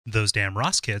Those Damn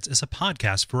Ross Kids is a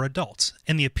podcast for adults,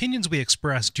 and the opinions we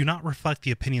express do not reflect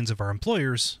the opinions of our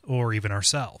employers or even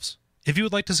ourselves. If you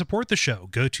would like to support the show,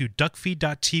 go to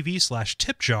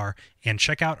Duckfeed.tv/tipjar and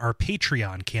check out our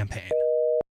Patreon campaign.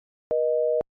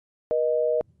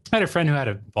 I had a friend who had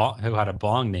a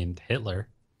bong named Hitler.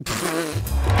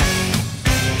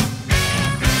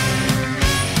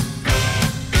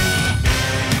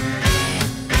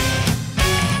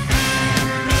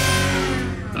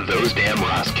 Those Damn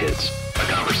Ross Kids, a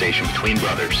conversation between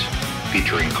brothers,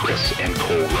 featuring Kris and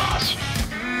Kole Ross.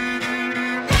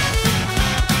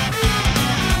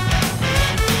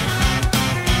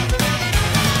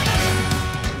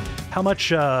 How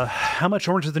much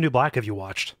Orange is the New Black have you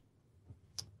watched?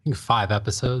 I think 5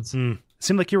 episodes.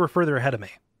 Seemed like you were further ahead of me.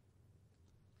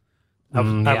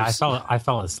 I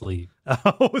fell asleep.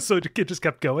 Oh, so it just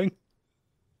kept going?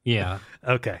 Yeah.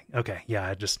 Okay.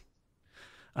 Yeah,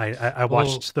 I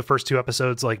watched the first 2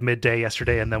 episodes like midday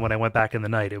yesterday, and then when I went back in the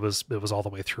night, it was all the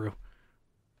way through.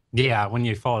 Yeah, when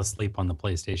you fall asleep on the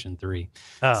PlayStation 3.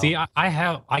 Oh. See,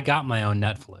 I got my own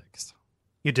Netflix.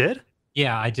 You did?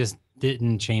 Yeah, I just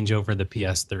didn't change over the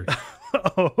PS3.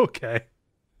 Oh, okay.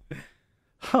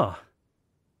 Huh.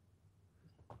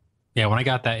 Yeah, when I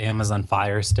got that Amazon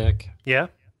Fire Stick Yeah.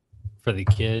 for the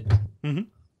kid,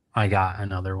 I got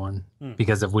another one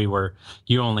because on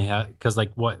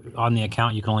the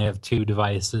account you can only have 2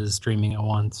 devices streaming at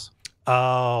once.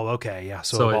 Oh, okay, yeah.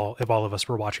 So if all of us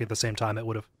were watching at the same time, it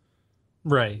would have.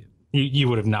 Right. You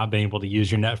would have not been able to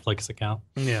use your Netflix account.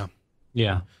 Yeah.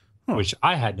 Yeah. Huh. Which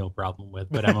I had no problem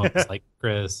with, but Emma was like,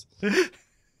 Chris.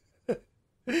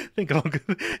 Think of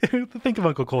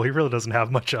Uncle Cole. He really doesn't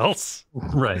have much else.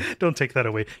 Right. Don't take that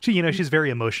away. She's very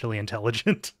emotionally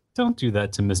intelligent. Don't do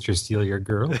that to Mr.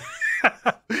 Stealyourgirl.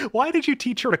 Why did you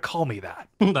teach her to call me that?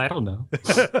 I don't know.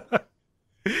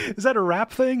 Is that a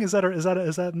rap thing? Is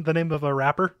that the name of a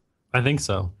rapper? I think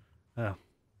so. Oh.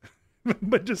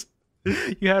 But just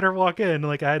you had her walk in,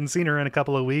 like I hadn't seen her in a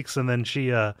couple of weeks, and then she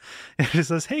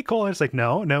says, "Hey Cole," and it's like,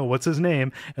 no, what's his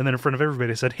name? And then in front of everybody,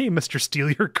 I said, "Hey, Mr.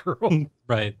 Stealyourgirl."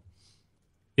 Right.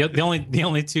 The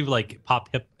only 2 like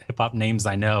hip hop names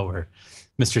I know are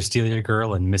Mr.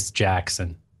 Stealyourgirl and Miss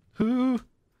Jackson. Who?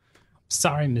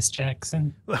 Sorry, Miss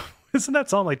Jackson. Isn't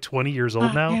that song like 20 years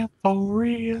old now? Yeah, for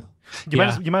real. You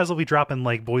might as well be dropping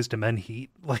like Boys to Men heat.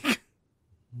 Like,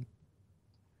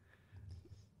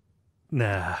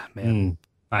 nah, man.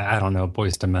 I don't know.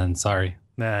 Boys to Men. Sorry.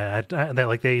 Nah,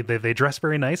 they dress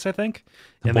very nice, I think.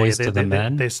 The Boys to the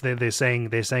Men. They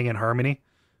sang in harmony.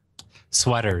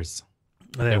 Sweaters.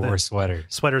 They wore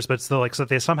sweaters, but still, like, so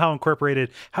they somehow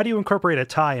incorporated. How do you incorporate a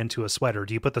tie into a sweater?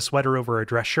 Do you put the sweater over a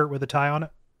dress shirt with a tie on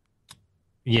it?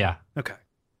 Yeah. Okay. I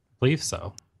believe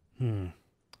so. I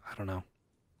don't know.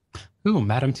 Ooh,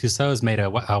 Madame Tussauds made a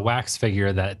wax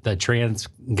figure that the trans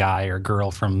guy or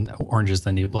girl from Orange is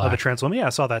the New Black. Oh, the trans woman? Yeah,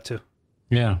 I saw that too.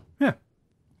 Yeah. Yeah.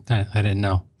 I didn't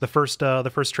know. The first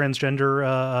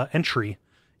transgender entry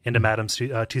into Madame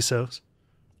Tussauds.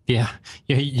 Yeah.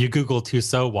 You Google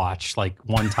Toussaud Watch like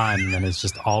one time and then it's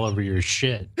just all over your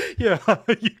shit. Yeah.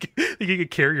 You can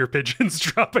carrier pigeons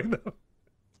dropping them.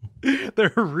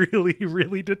 They're really,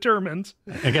 really determined.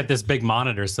 I got this big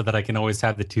monitor so that I can always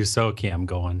have the Toussaud cam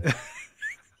going.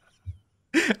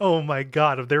 Oh my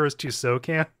God. If there was Toussaud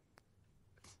cam.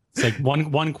 It's like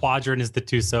one quadrant is the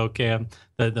Toussaud cam.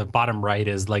 The bottom right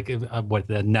is like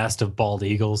the nest of bald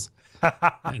eagles.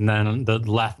 And then the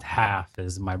left half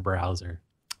is my browser.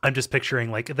 I'm just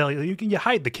picturing like you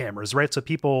hide the cameras, right? So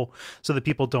the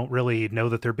people don't really know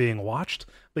that they're being watched,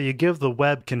 but you give the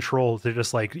web control to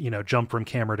just like, jump from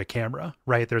camera to camera,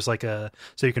 right? There's like so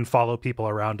you can follow people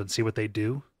around and see what they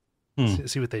do,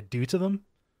 see what they do to them.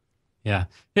 Yeah.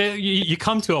 You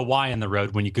come to a Y in the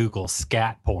road when you Google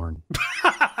scat porn.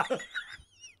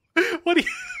 What do you,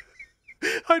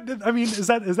 I mean, is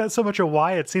that so much a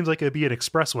Y? It seems like it'd be an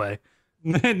expressway.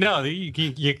 No,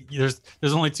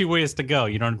 there's only 2 ways to go.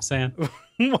 You know what I'm saying?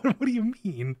 What do you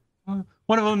mean?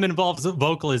 One of them involves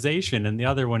vocalization, and the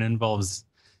other one involves,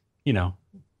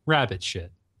 rabbit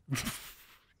shit.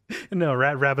 No,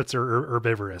 rabbits are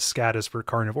herbivorous. Scat is for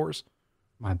carnivores.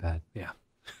 My bad. Yeah,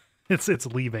 it's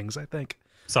leavings, I think.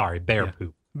 Sorry, bear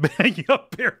poop.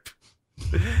 Yeah,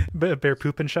 bear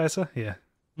poop and scheisse. Yeah.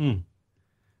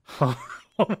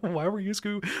 Why were you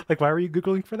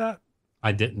Googling for that?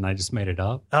 I didn't. I just made it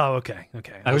up. Oh, okay.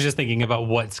 I was just thinking about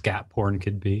what scat porn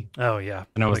could be. Oh, yeah.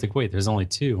 And I was like, wait, there's only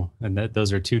 2. And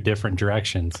those are 2 different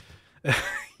directions.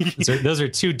 Those are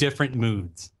 2 different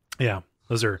moods. Yeah.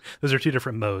 Those are 2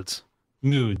 different modes.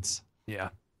 Moods. Yeah.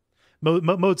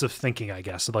 modes of thinking, I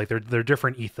guess. Like they're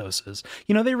different ethoses.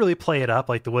 You know, they really play it up.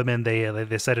 Like the women,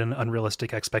 they set an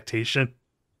unrealistic expectation,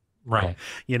 Right.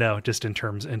 you know, just in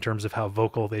terms of how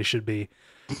vocal they should be.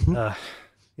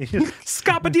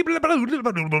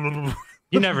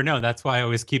 You never know. That's why I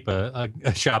always keep a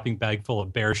shopping bag full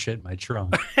of bear shit in my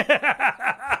trunk.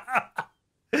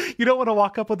 You don't want to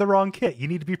walk up with the wrong kit. You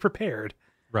need to be prepared.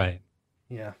 Right.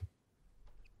 Yeah.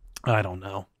 I don't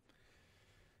know.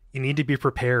 You need to be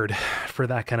prepared for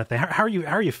that kind of thing. How are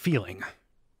you feeling?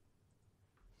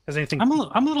 Has anything? I'm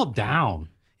a little down.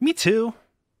 Me too.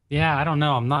 Yeah, I don't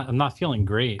know. I'm not feeling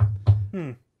great.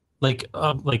 Like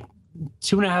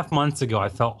 2.5 months ago, I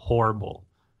felt horrible.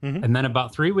 Mm-hmm. And then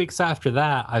about 3 weeks after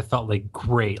that, I felt like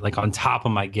great, like on top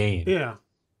of my game. Yeah.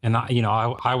 And I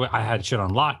had shit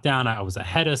on lockdown. I was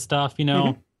ahead of stuff, you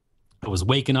know. I was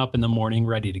waking up in the morning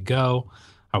ready to go.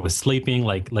 I was sleeping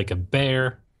like a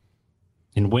bear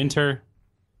in winter.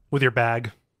 With your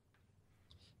bag.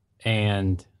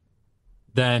 And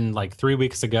then like 3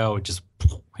 weeks ago, it just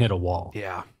hit a wall.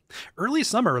 Yeah. Early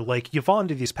summer, like you fall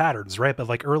into these patterns, right? But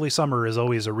like early summer is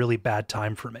always a really bad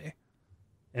time for me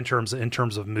in terms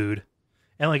of mood.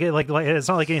 And like it's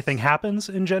not like anything happens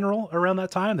in general around that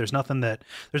time. There's nothing that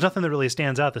really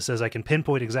stands out that says I can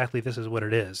pinpoint exactly this is what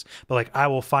it is. But like I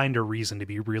will find a reason to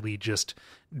be really just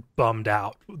bummed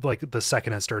out like the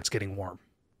second it starts getting warm.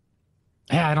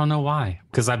 Yeah, I don't know why.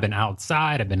 Because I've been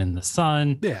outside, I've been in the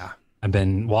sun. Yeah. I've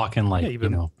been walking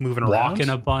moving around, walking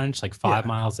a bunch, like 5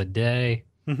 miles a day.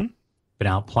 Mm-hmm. Been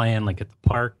out playing like at the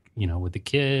park, with the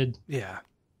kid. Yeah.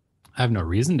 I have no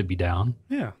reason to be down.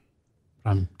 Yeah.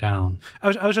 I'm down.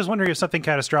 I was just wondering if something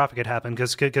catastrophic had happened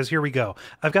because here we go.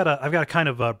 I've got a kind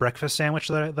of a breakfast sandwich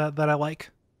that I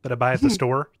like that I buy at the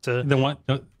store. The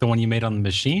one you made on the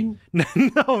machine?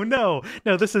 No.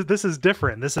 This is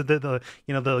different. This is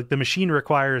the machine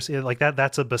requires like that.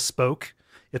 That's a bespoke.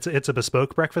 It's a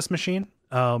bespoke breakfast machine.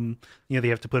 They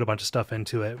have to put a bunch of stuff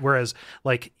into it. Whereas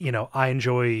like, I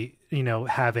enjoy,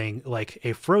 having like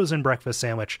a frozen breakfast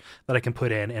sandwich that I can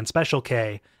put in, and Special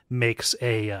K makes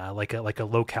a like a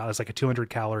low cal, it's like a 200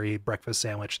 calorie breakfast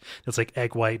sandwich. It's like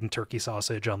egg white and turkey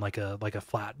sausage on like a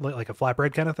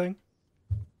flatbread kind of thing.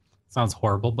 Sounds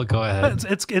horrible, but go ahead.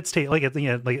 It's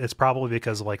it's probably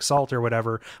because of like salt or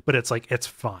whatever, but it's like it's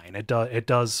fine. It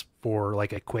does for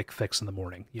like a quick fix in the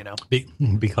morning,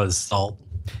 Because salt.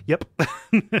 Yep.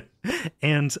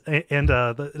 and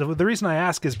the reason I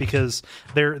ask is because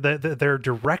their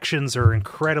directions are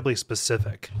incredibly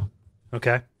specific.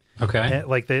 Okay. Okay.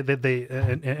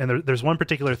 And there's one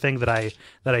particular thing that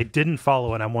I didn't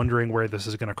follow, and I'm wondering where this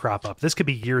is going to crop up. This could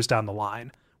be years down the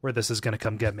line where this is going to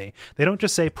come get me. They don't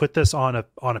just say put this on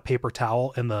a paper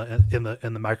towel in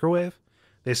the microwave.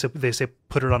 They say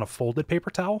put it on a folded paper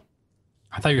towel.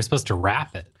 I thought you were supposed to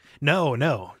wrap it.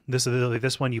 No.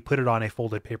 This one you put it on a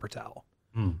folded paper towel.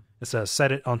 It says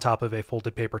set it on top of a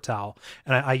folded paper towel.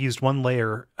 And I used one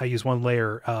layer.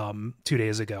 2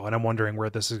 days ago, and I'm wondering where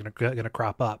this is going to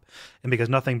crop up. And because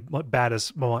nothing bad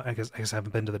is, well, I guess I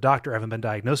haven't been to the doctor. I haven't been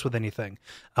diagnosed with anything.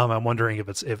 I'm wondering if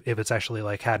it's actually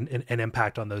like had an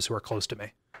impact on those who are close to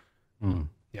me.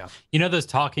 Yeah. Those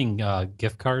talking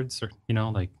gift cards, or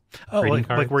like like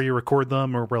cards? where you record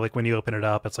them, or where like when you open it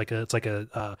up, it's like a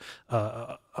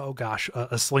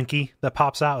slinky that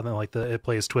pops out, and then like it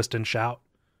plays twist and shout.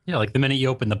 Yeah, like the minute you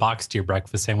open the box to your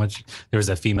breakfast sandwich, there's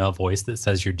a female voice that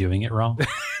says you're doing it wrong.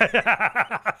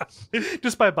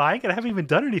 Just by buying it, I haven't even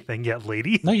done anything yet,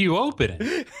 lady. No, you open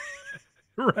it.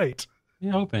 Right.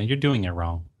 You open it. You're doing it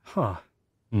wrong. Huh.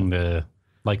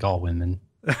 Like all women.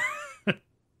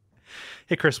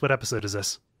 Hey, Chris, what episode is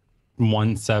this?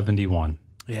 171.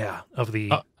 Yeah, of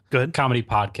the good comedy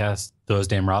podcast, Those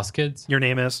Damn Ross Kids. Your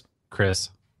name is? Chris.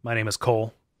 My name is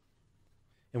Kole.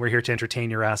 And we're here to entertain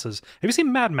your asses. Have you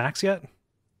seen Mad Max yet?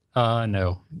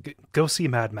 No. Go see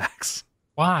Mad Max.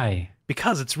 Why?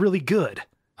 Because it's really good.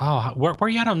 Oh, where are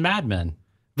you at on Mad Men?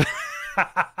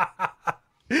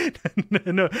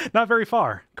 No, not very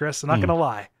far, Chris. I'm not going to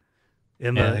lie.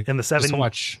 In the 7. Just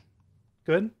watch.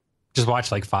 Good. Just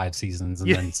watch like 5 seasons and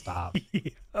then stop.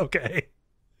 Okay.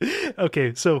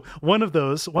 So one of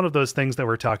those things that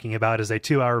we're talking about is a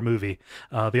 2-hour movie.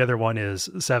 The other one is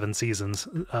 7 seasons.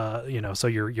 So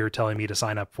you're telling me to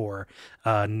sign up for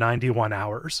 91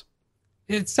 hours.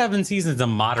 It's 7 seasons of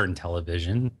modern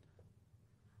television.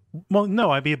 Well,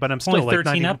 no, but I'm still only like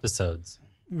 13 episodes.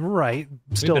 Right.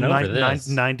 Still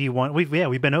 91. We've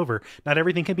been over. Not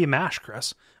everything can be MASH,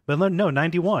 Chris. But no,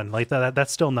 91. Like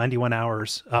that's still 91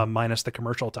 hours minus the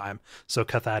commercial time. So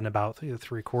cut that in about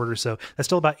 3/4. So that's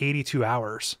still about 82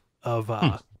 hours of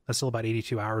that's still about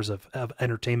 82 hours of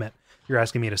entertainment you're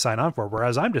asking me to sign on for.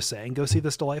 Whereas I'm just saying, go see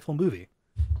this delightful movie.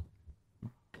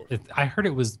 I heard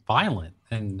it was violent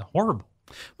and horrible.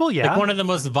 Well, yeah, like one of the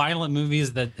most violent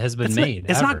movies that has been made.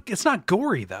 It's not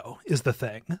gory though, is the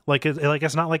thing. Like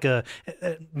it's not like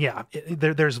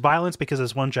there's violence because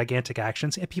it's one gigantic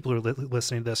action scene. People who are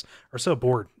listening to this are so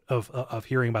bored of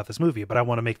hearing about this movie, but I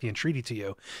want to make the entreaty to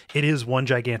you. It is one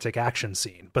gigantic action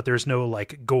scene, but there's no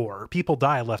like gore. People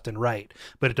die left and right,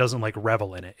 but it doesn't like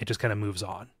revel in it. It just kind of moves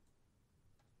on.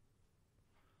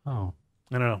 Oh,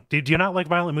 I don't know. Do you not like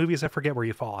violent movies? I forget where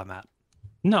you fall on that.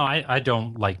 No, I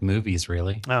don't like movies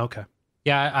really. Oh, okay.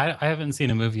 Yeah, I haven't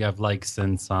seen a movie I've liked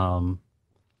since Back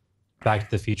to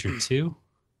the Future 2.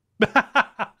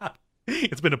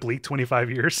 It's been a bleak 25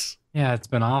 years. Yeah, it's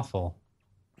been awful.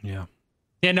 Yeah.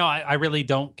 Yeah, no, I really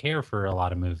don't care for a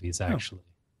lot of movies, actually.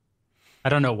 I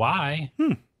don't know why.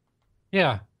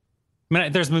 Yeah. I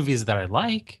mean, there's movies that I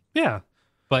like. Yeah.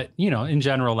 But, in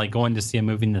general, like going to see a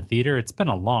movie in the theater, it's been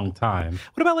a long time.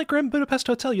 What about like Grand Budapest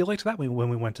Hotel? You liked that when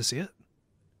we went to see it?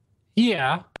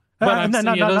 Yeah. But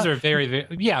those are very,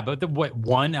 very, but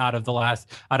one out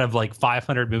of like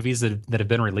 500 movies that have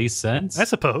been released since? I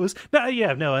suppose.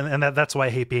 And that's why I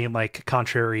hate being like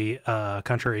contrary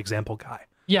example guy.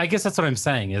 Yeah, I guess that's what I'm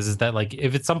saying is that like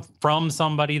if it's from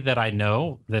somebody that I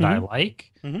know that I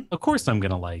like, of course I'm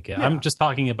gonna like it. Yeah. I'm just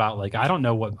talking about like I don't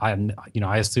know what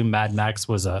I assume Mad Max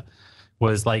was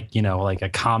like like a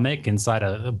comic inside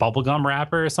a bubblegum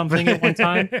wrapper or something at one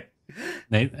time.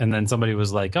 And then somebody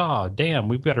was like, "Oh, damn,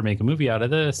 we better make a movie out of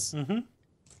this."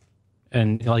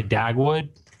 And like Dagwood,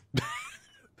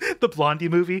 the Blondie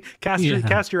movie.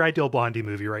 Cast your ideal Blondie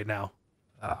movie right now.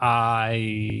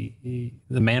 The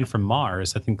Man from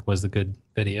Mars, I think, was the good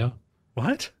video.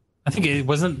 What? I think it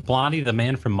wasn't Blondie, the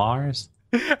Man from Mars.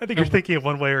 I think you're thinking of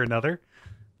one way or another.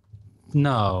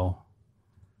 No,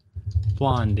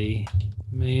 Blondie.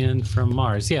 Man from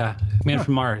Mars. Yeah, Man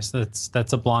from Mars.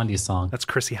 That's a Blondie song. That's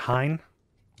Chrissy Hine.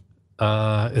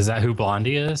 Is that who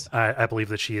Blondie is? I believe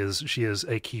that she is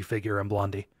a key figure in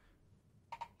Blondie.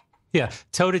 Yeah,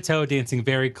 toe to toe, dancing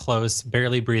very close,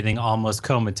 barely breathing, almost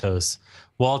comatose.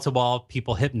 Wall to wall,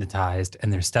 people hypnotized,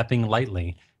 and they're stepping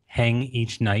lightly, hang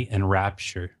each night in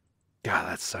rapture. God,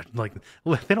 that's such like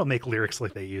they don't make lyrics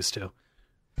like they used to.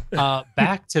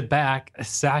 Back to back,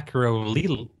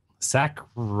 sacroiliac.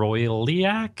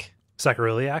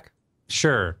 Sacroiliac?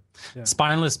 Sure. Yeah.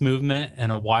 Spineless movement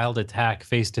and a wild attack,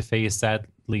 face to face,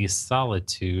 sadly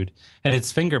solitude, and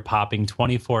it's finger popping,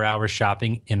 24-hour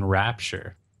shopping in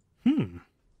rapture.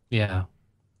 Yeah.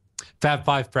 Fab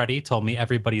Five Freddy told me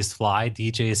everybody's fly,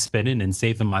 DJ is spinning and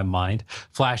saving my mind.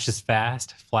 Flash is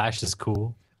fast, Flash is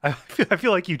cool. I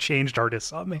feel like you changed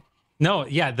artists on me. No,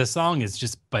 yeah, the song is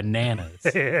just bananas.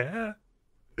 Yeah.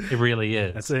 It really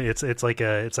is. It's like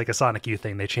a Sonic Youth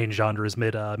thing. They change genres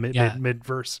mid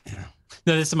verse. Yeah.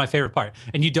 No, this is my favorite part.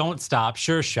 And you don't stop.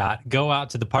 Sure shot. Go out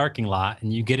to the parking lot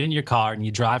and you get in your car and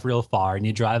you drive real far and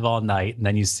you drive all night and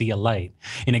then you see a light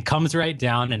and it comes right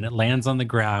down and it lands on the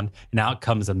ground and out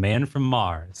comes a man from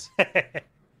Mars.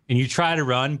 And you try to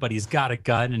run, but he's got a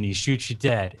gun and he shoots you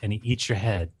dead and he eats your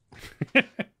head.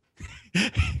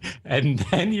 And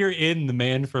then you're in the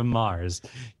Man from Mars.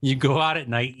 You go out at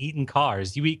night eating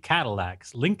cars. You eat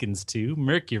Cadillacs, Lincolns too,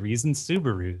 Mercurys, and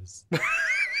Subarus.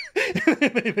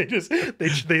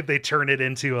 they turn it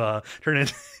into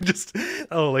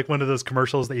like one of those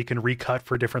commercials that you can recut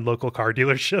for different local car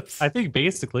dealerships. I think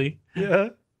basically. Yeah.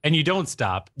 And you don't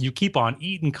stop. You keep on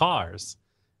eating cars.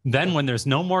 Then when there's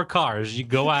no more cars, you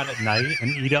go out at night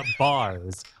and eat up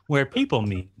bars where people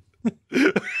meet.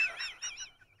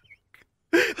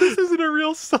 This isn't a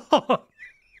real song.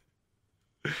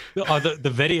 Oh, the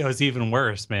video is even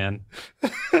worse, man.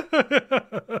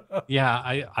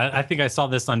 Yeah, I think I saw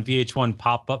this on VH1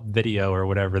 pop-up video or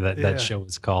whatever that show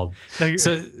was called.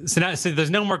 So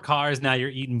there's no more cars. Now you're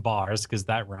eating bars because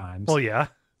that rhymes. Oh yeah.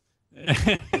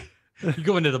 You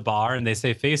go into the bar and they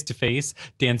say face to face,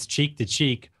 dance cheek to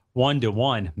cheek, 1 to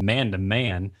 1, man to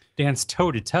man, dance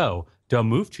toe to toe. Don't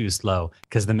move too slow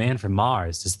because the man from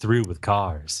Mars is through with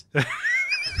cars.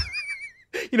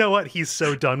 You know what? He's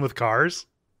so done with cars.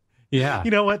 Yeah.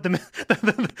 You know what?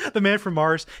 The man from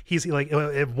Mars, he's like,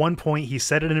 at one point he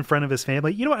said it in front of his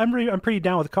family. You know what? I'm pretty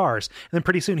down with cars. And then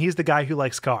pretty soon he's the guy who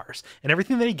likes cars. And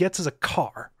everything that he gets is a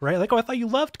car, right? Like, oh, I thought you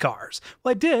loved cars.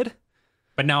 Well, I did.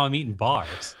 But now I'm eating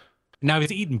bars. Now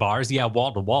he's eating bars. Yeah,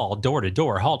 wall to wall, door to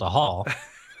door, hall to hall.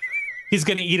 He's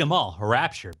going to eat them all.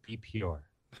 Rapture, be pure.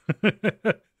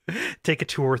 Take a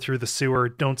tour through the sewer.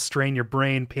 Don't strain your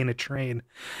brain. Paint a train.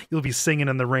 You'll be singing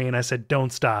in the rain. I said,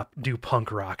 don't stop. Do punk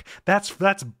rock. That's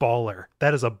baller.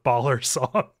 That is a baller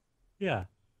song. Yeah.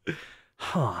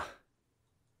 Huh.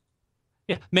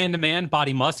 Yeah, man-to-man,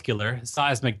 body muscular,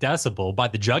 seismic decibel by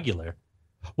the jugular.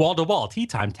 Wall-to-wall, tea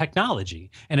time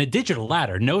technology, and a digital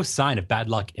ladder, no sign of bad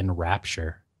luck in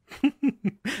rapture.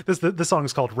 This song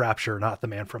is called Rapture, not The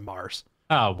Man from Mars.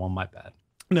 Oh, well, my bad.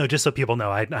 No, just so people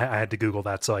know, I had to Google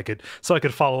that so I could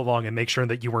follow along and make sure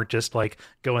that you weren't just like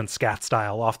going scat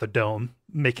style off the dome,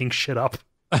 making shit up.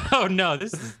 Oh no,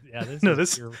 this is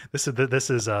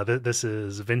this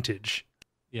is vintage.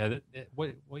 Yeah,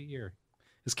 what year?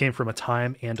 This came from a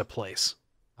time and a place.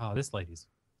 Oh, this lady's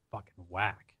fucking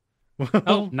whack.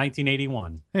 Oh,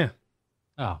 1981. Yeah.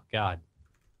 Oh God.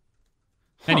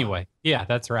 Huh. Anyway, yeah,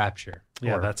 that's Rapture.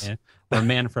 Yeah, or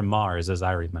Man from Mars, as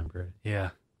I remember it. Yeah.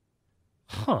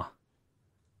 Huh.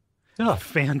 Oh,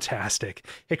 fantastic.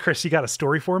 Hey, Chris, you got a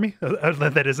story for me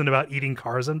that isn't about eating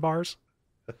cars and bars?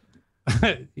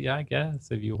 Yeah, I guess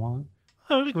if you want.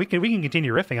 Oh, we can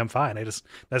continue riffing. I'm fine.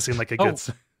 That seemed like a good.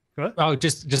 What? Oh,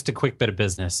 just a quick bit of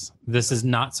business. This is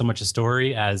not so much a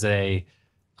story as as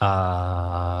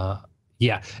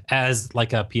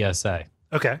like a PSA.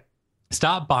 Okay.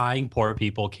 Stop buying poor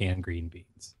people canned green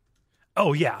beans.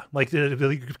 Oh yeah, like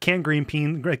canned green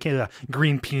beans.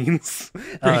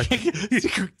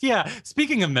 Yeah.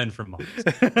 Speaking of Men from Mars.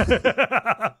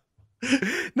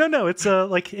 No, it's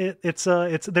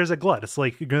there's a glut. It's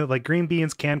like green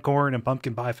beans, canned corn, and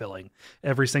pumpkin pie filling.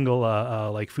 Every single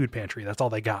like food pantry. That's all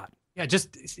they got. Yeah,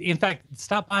 in fact,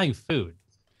 stop buying food.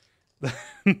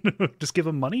 Just give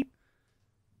them money.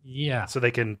 Yeah. So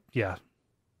they can get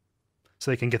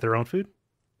their own food.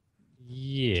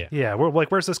 Yeah. Yeah.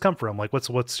 Where's this come from? Like,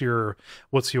 what's your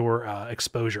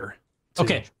exposure to?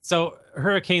 Okay. So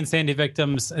Hurricane Sandy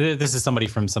victims, this is somebody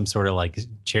from some sort of like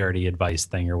charity advice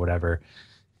thing or whatever.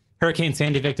 Hurricane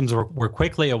Sandy victims were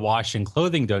quickly awash in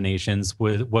clothing donations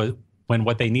when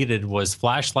what they needed was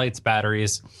flashlights,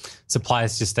 batteries,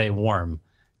 supplies to stay warm,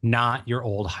 not your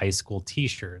old high school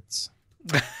t-shirts.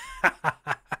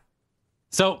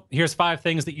 So here's 5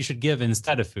 things that you should give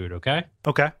instead of food. Okay.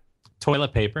 Okay.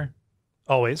 Toilet paper.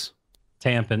 Always.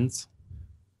 Tampons.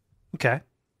 Okay.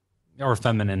 Or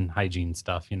feminine hygiene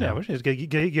stuff, Yeah, just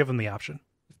give them the option.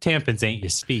 Tampons ain't your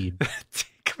speed.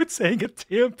 Quit saying it,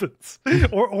 tampons.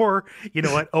 or you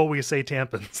know what? Always say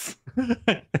tampons.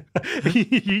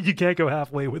 You can't go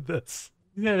halfway with this.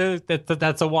 Yeah,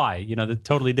 that's a why. The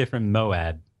totally different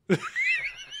moad.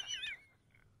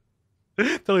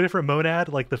 Totally different monad,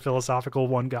 like the philosophical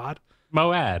one god.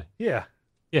 Moad. Yeah.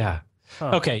 Yeah.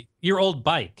 Huh. Okay, your old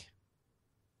bike.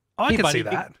 Oh, I can see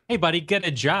that. Hey, buddy, get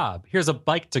a job. Here's a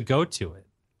bike to go to it.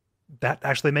 That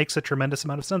actually makes a tremendous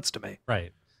amount of sense to me.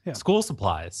 Right. Yeah. School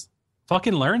supplies.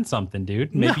 Fucking learn something,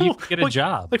 dude. Maybe you can get a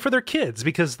job. Like for their kids,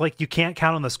 because like you can't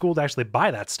count on the school to actually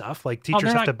buy that stuff. Like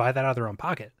teachers have to buy that out of their own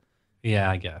pocket. Yeah,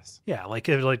 I guess. Yeah, like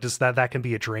just that can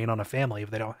be a drain on a family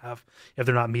if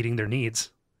they're not meeting their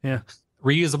needs. Yeah.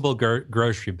 Reusable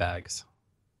grocery bags.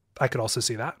 I could also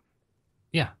see that.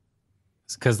 Yeah.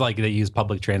 Because like they use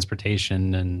public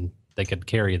transportation and they could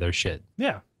carry their shit.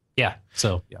 Yeah. Yeah.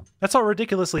 So yeah, that's all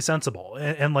ridiculously sensible.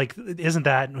 And like, isn't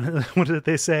that what did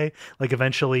they say? Like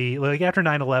eventually, like after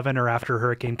 9/11 or after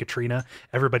Hurricane Katrina,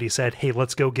 everybody said, "Hey,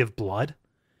 let's go give blood,"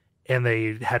 and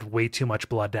they had way too much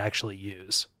blood to actually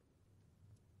use.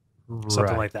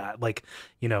 Something like that. Like,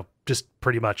 just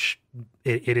pretty much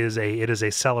it is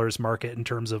a seller's market in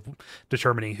terms of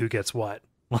determining who gets what.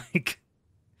 Like,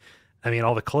 I mean,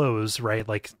 all the clothes, right?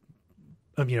 Like,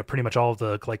 pretty much all of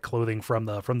the like clothing from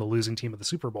the losing team of the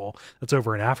Super Bowl that's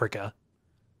over in Africa.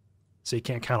 So you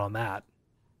can't count on that.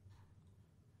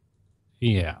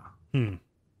 Yeah.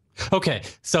 Okay.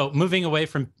 So moving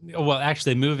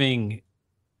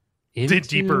into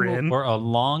deeper in or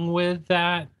along with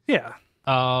that. Yeah.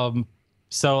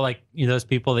 So like, those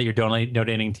people that you're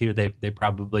donating to, they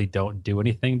probably don't do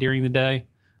anything during the day,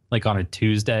 like on a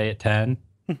Tuesday at 10.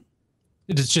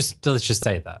 Let's just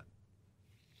say that.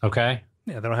 Okay.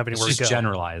 Yeah. They don't have anywhere to go. Just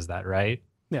generalize that. Right.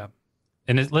 Yeah.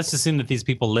 And let's assume that these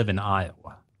people live in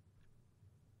Iowa.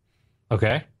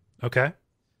 Okay. Okay.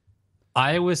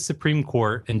 Iowa's Supreme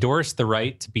Court endorsed the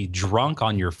right to be drunk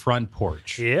on your front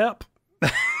porch. Yep.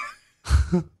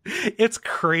 It's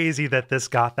crazy that this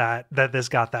got that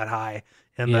high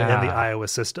in the Iowa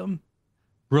system.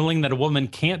 Ruling that a woman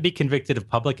can't be convicted of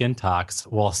public intox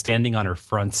while standing on her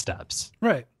front steps.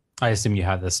 Right. I assume you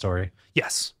have this story.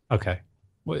 Yes. Okay.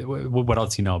 What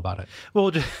else do you know about it?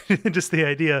 Well, just the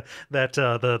idea that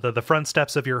the front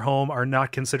steps of your home are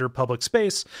not considered public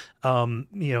space,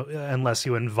 unless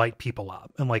you invite people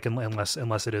up, and like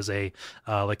unless it is a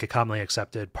like a commonly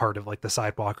accepted part of like the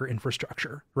sidewalk or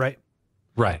infrastructure, right?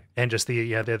 Right. And just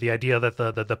the idea that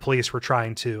the police were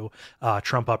trying to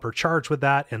trump up her charge with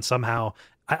that, and somehow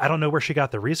I don't know where she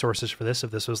got the resources for this.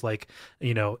 If this was like,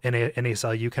 you know, an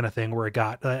ACLU kind of thing where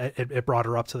it brought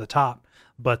her up to the top,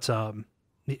 but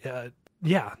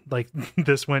yeah, like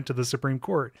this went to the Supreme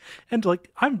Court, and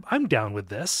like I'm down with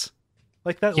this,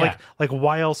 like that, Yeah. like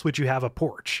why else would you have a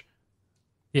porch?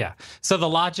 Yeah. So the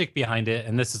logic behind it,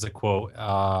 and this is a quote,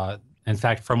 in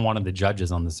fact, from one of the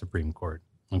judges on the Supreme Court.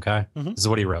 Okay. This is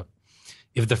what he wrote.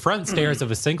 If the front stairs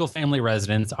of a single family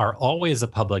residence are always a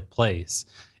public place,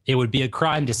 it would be a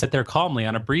crime to sit there calmly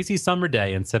on a breezy summer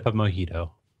day and sip a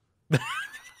mojito.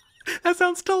 That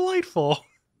sounds delightful.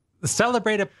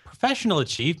 Celebrate a professional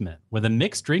achievement with a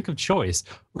mixed drink of choice,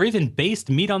 or even based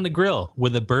meat on the grill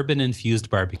with a bourbon-infused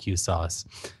barbecue sauce,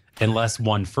 unless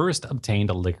one first obtained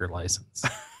a liquor license.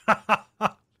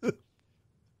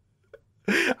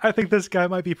 I think this guy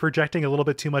might be projecting a little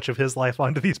bit too much of his life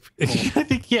onto these people. I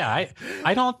think, yeah,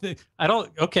 I don't,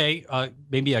 okay,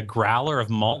 maybe a growler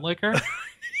of malt liquor.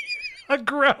 A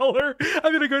growler.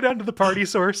 I'm gonna go down to the party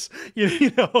source.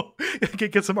 You know,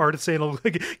 get an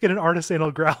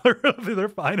artisanal growler of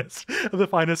the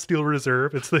finest steel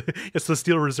reserve. It's the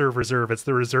steel reserve. It's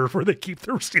the reserve where they keep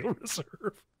the steel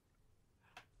reserve.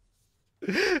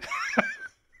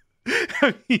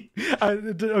 I mean,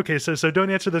 okay, so don't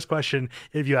answer this question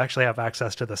if you actually have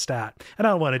access to the stat. And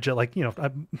I don't want to like, you know,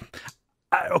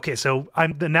 okay, so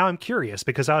I'm curious,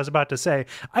 because I was about to say,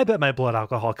 I bet my blood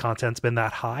alcohol content's been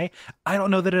that high. I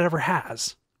don't know that it ever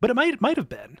has, but it might have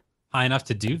been High enough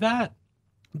to do that?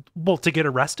 Well, to get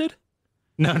arrested?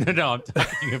 No. I'm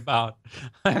talking about.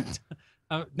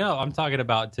 No, I'm talking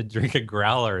about to drink a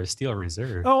growler or steel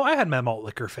reserve. Oh, I had my malt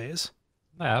liquor phase.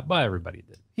 Yeah, but everybody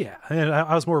did. Yeah, and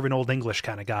I was more of an old English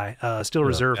kind of guy. Steel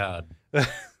reserve. God.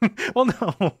 Well,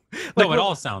 no. No, it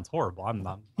all sounds horrible. I'm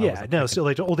not. Still,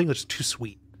 like, old English is too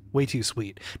sweet, way too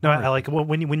sweet. No, I like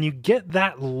when you get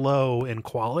that low in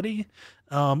quality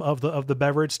of the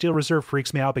beverage. Steel reserve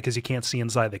freaks me out because you can't see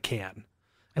inside the can.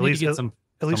 At least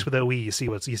with OE, you see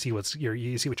what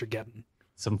you're getting.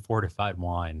 Some fortified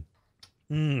wine.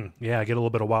 Yeah, get a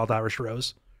little bit of wild Irish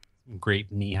rose.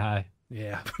 Grape knee high.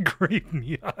 Yeah, great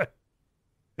knee high.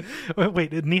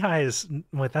 Wait, knee high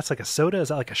that's like a soda? Is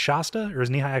that like a Shasta, or is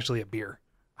knee high actually a beer?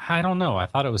 I don't know. I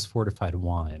thought it was fortified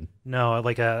wine. No,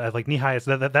 like knee high.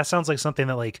 That sounds like something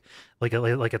that like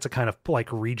it's a kind of like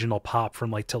regional pop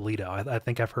from like Toledo. I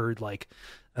think I've heard like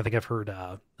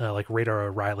Radar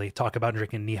O'Reilly talk about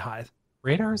drinking knee high.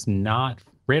 Radar's not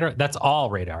Radar. That's all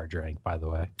Radar drank, by the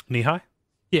way. Knee high.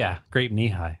 Yeah, grape knee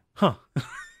high. Huh.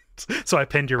 So I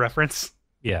pinned your reference.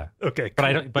 Yeah. Okay.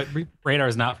 But cool. But Radar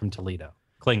is not from Toledo.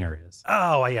 Klinger is.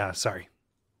 Oh yeah. Sorry.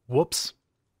 Whoops.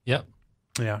 Yep.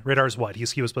 Yeah. Radar's what?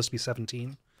 He was supposed to be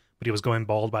 17, but he was going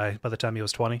bald by the time he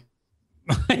was 20.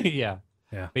 Yeah.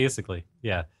 Yeah. Basically.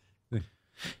 Yeah.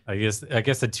 I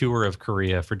guess a tour of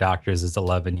Korea for doctors is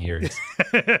 11 years.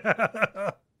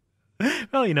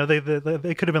 Well, you know, they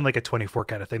could have been like a 24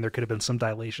 kind of thing. There could have been some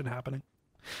dilation happening.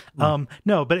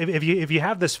 No, but if you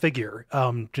have this figure,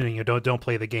 don't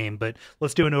play the game, but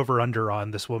let's do an over under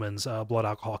on this woman's blood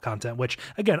alcohol content, which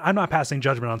again, I'm not passing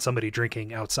judgment on somebody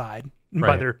drinking outside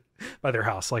by their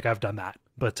house. Like I've done that,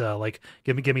 but like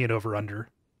give me an over under.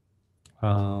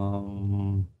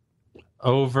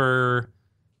 Over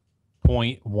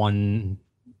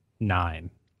 0.19.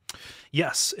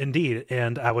 Yes, indeed.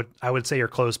 And I would say you're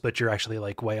close, but you're actually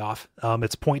like way off.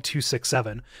 It's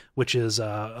 0.267, which is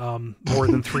more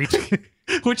than 3.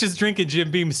 Which is drinking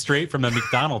Jim Beam straight from a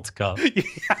McDonald's cup.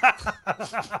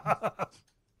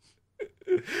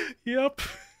 Yep. Yep.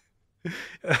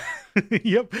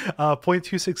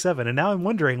 0.267. And now I'm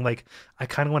wondering, like, I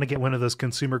kind of want to get one of those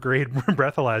consumer grade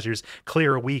breathalyzers,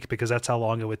 clear a week, because that's how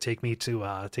long it would take me to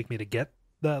get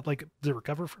to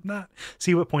recover from that.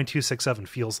 See what 0.267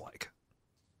 feels like.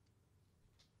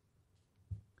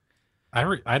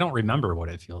 I don't remember what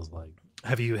it feels like.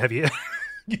 Have you have you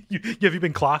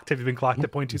been clocked? Have you been clocked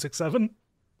at 0.267?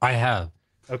 I have.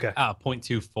 Okay.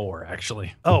 0.24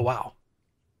 actually. Oh wow.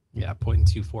 Yeah,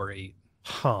 0.248.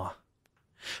 Huh.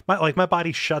 My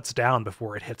body shuts down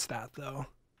before it hits that though.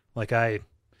 I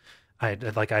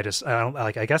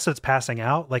guess it's passing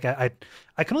out. Like I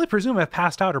can only presume I've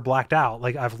passed out or blacked out.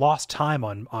 Like I've lost time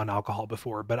on alcohol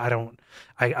before, but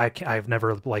I've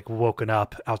never like woken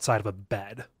up outside of a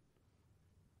bed.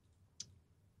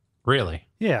 Really?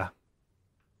 Yeah.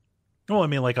 Well, I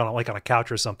mean, like on a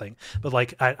couch or something, but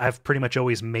like I've pretty much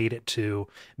always made it to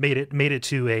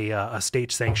a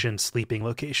state sanctioned sleeping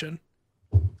location.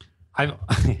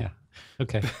 Yeah.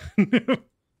 Okay.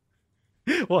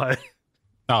 What?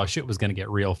 Oh, shit was going to get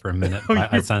real for a minute.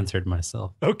 I censored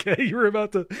myself. Okay, you were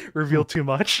about to reveal too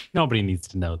much. Nobody needs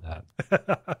to know that.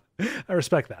 I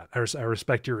respect that. I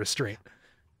respect your restraint.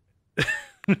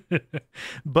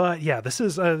 But yeah, this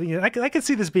is I can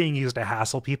see this being used to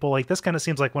hassle people. Like this kind of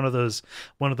seems like one of those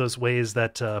ways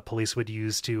that police would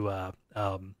use to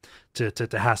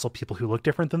hassle people who look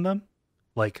different than them,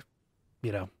 like,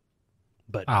 you know.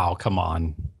 But oh, come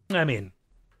on. I mean,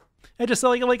 I just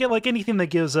like anything that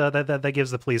gives that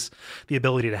gives the police the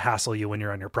ability to hassle you when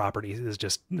you're on your property is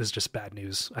just bad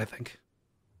news, I think.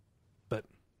 But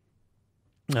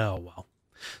oh well.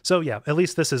 So yeah, at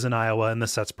least this is in Iowa and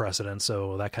this sets precedent,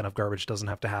 so that kind of garbage doesn't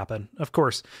have to happen. Of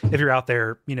course, if you're out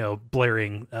there,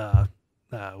 blaring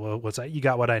what's that? You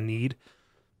got what I need,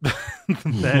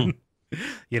 then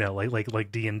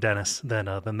like D and Dennis, then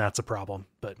that's a problem.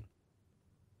 But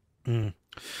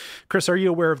Kris, are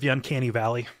you aware of the uncanny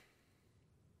valley?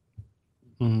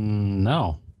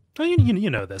 No. Well, you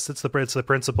know this. It's the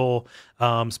principle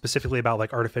specifically about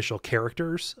like artificial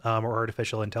characters or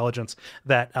artificial intelligence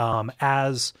that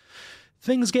as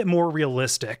things get more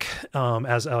realistic,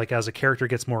 as a character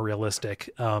gets more realistic,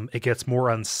 it gets more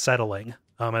unsettling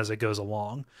as it goes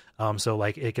along. So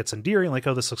like it gets endearing, like,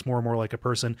 oh, this looks more and more like a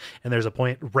person, and there's a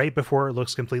point right before it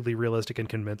looks completely realistic and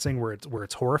convincing where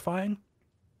it's horrifying.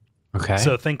 Okay.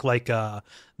 So think like that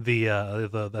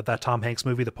Tom Hanks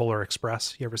movie, The Polar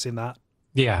Express. You ever seen that?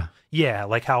 Yeah. Yeah,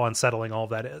 like how unsettling all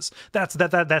that is.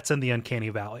 That's in the uncanny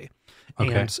valley.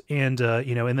 Okay. And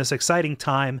in this exciting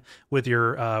time with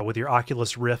your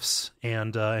Oculus Rifts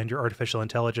and your artificial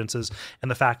intelligences,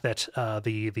 and the fact that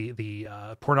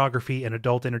the pornography and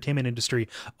adult entertainment industry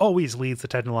always leads the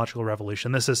technological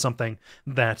revolution. This is something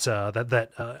that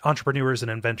entrepreneurs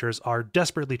and inventors are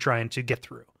desperately trying to get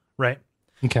through, right?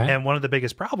 Okay. And one of the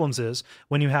biggest problems is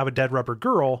when you have a dead rubber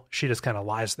girl, she just kind of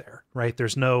lies there, right?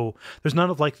 There's none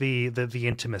of like the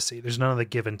intimacy. There's none of the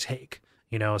give and take,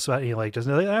 so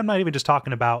I'm not even just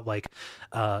talking about like,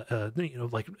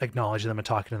 like acknowledging them and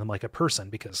talking to them like a person,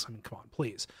 because I mean, come on,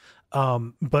 please.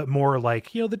 But more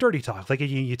like, the dirty talk, like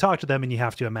you talk to them and you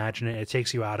have to imagine it. It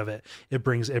takes you out of it. It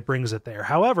brings it there.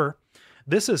 However,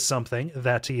 this is something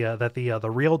that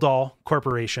the Real Doll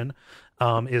Corporation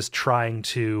is trying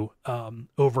to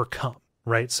overcome,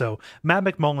 right? So Matt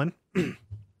McMullen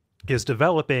is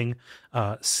developing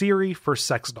Siri for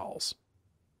sex dolls.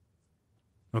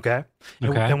 Okay.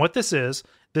 And what this is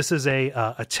a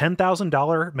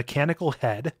 $10,000 mechanical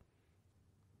head.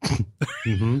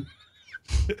 Mm-hmm.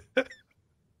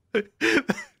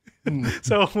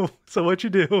 So what you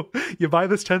do, you buy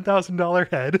this $10,000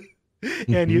 head.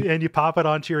 And you pop it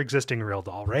onto your existing Real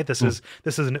Doll, right? This is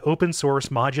an open source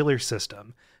modular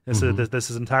system. This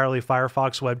is entirely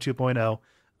Firefox Web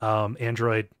 2.0,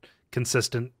 Android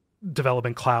consistent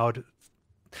development cloud.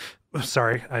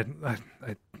 Sorry, I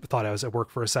thought I was at work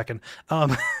for a second.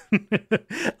 And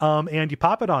you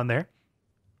pop it on there,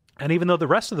 and even though the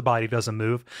rest of the body doesn't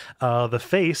move, the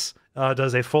face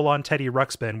does a full-on Teddy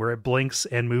Ruxpin where it blinks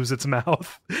and moves its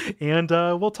mouth, and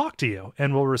will talk to you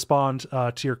and will respond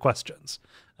to your questions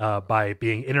by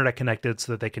being internet connected,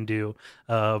 so that they can do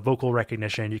vocal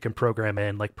recognition. You can program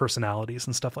in like personalities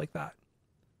and stuff like that.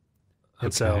 Okay.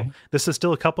 And so this is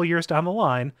still a couple years down the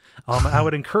line. I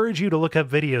would encourage you to look up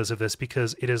videos of this,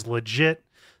 because it is legit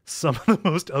some of the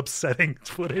most upsetting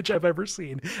footage I've ever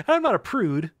seen. And I'm not a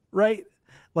prude, right?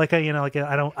 Like I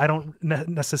don't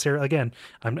necessarily, again,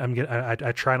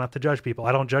 I try not to judge people.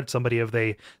 I don't judge somebody if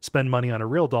they spend money on a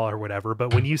Real Doll or whatever.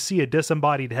 But when you see a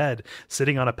disembodied head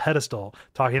sitting on a pedestal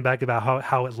talking back about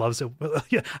how it loves it,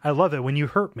 yeah, I love it when you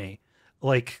hurt me.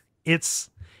 Like it's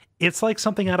like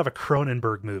something out of a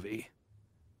Cronenberg movie.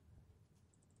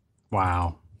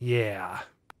 Wow. Yeah.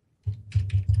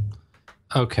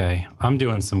 Okay, I'm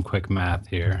doing some quick math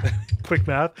here. Quick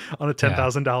math on a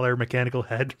 $10,000 mechanical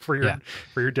head for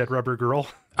your dead rubber girl.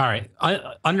 All right,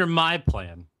 under my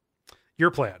plan.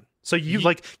 Your plan. So you've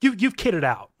kitted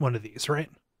out one of these, right?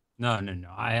 No.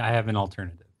 I have an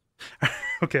alternative.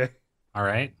 Okay. All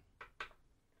right.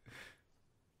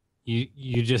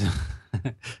 You just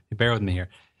bear with me here.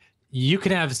 You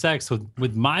can have sex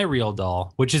with my Real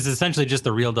Doll, which is essentially just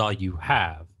the Real Doll you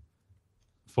have,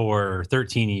 for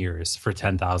 13 years for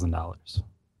 $10,000.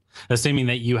 Assuming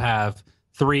that you have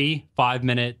 3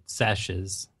 5-minute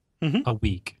sessions a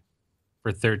week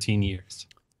for 13 years.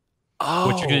 Oh.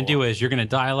 What you're going to do is you're going to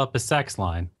dial up a sex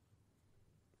line.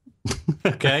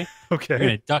 Okay? Okay. You're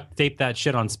going to duct tape that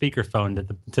shit on speakerphone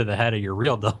to the head of your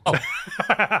Real Doll.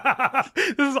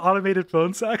 This is automated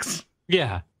phone sex?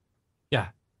 Yeah.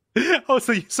 Oh,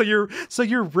 so you're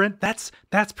that's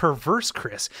perverse,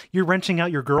 Kris. You're wrenching out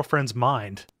your girlfriend's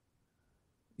mind.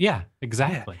 Yeah,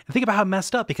 exactly. Yeah. And think about how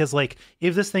messed up, because like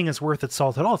if this thing is worth its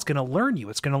salt at all, it's going to learn you.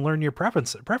 It's going to learn your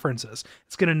preferences.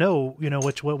 It's going to know,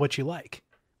 what you like.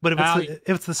 But if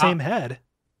it's the same head.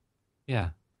 Yeah.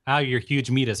 Ow, your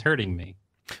huge meat is hurting me.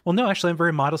 Well, no, actually, I'm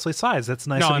very modestly sized. That's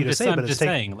nice of you to say, but I'm just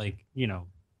saying, like,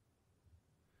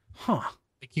 huh?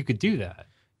 Like you could do that.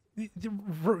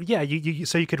 Yeah, you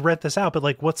so you could rent this out, but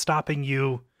like, what's stopping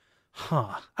you?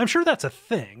 Huh? I'm sure that's a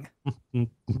thing.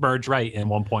 Merge right in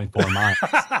 1.4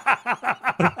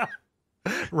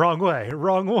 miles. Wrong way.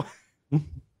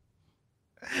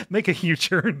 Make a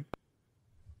U-turn.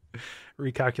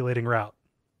 Recalculating route.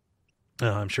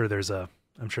 I'm sure there's a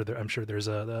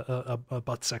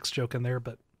butt sex joke in there,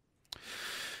 but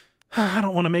I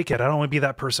don't want to make it. I don't want to be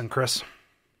that person, Chris.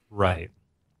 Right.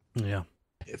 Yeah.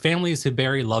 Families who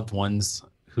bury loved ones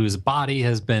whose body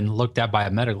has been looked at by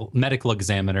a medical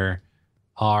examiner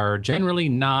are generally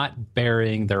not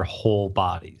burying their whole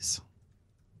bodies.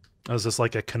 Oh, is this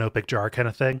like a canopic jar kind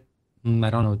of thing? I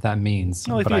don't know what that means,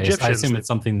 like but I assume it's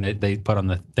something that they put on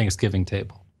the Thanksgiving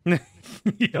table.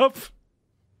 Yep.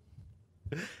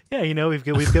 Yeah,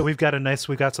 we've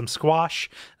got some squash.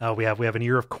 We have an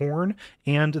ear of corn,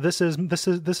 and this is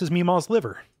Meemaw's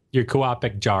liver. Your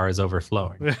Coapic jar is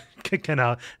overflowing.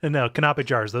 Canopic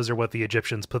jars. Those are what the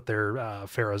Egyptians put their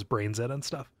pharaoh's brains in and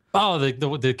stuff. Oh,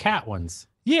 the cat ones.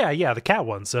 Yeah, the cat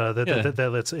ones.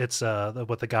 It's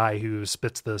what the guy who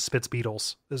spits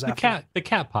beetles is after. The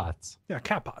cat pots. Yeah,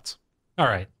 cat pots. All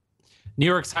right. New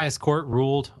York's highest court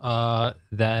ruled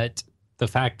that the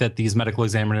fact that these medical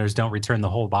examiners don't return the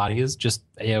whole body is just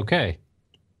A-okay.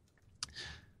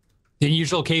 The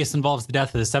unusual case involves the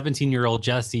death of the 17-year-old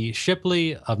Jesse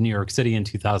Shipley of New York City in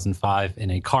 2005 in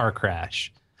a car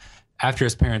crash. After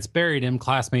his parents buried him,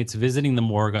 classmates visiting the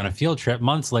morgue on a field trip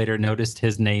months later noticed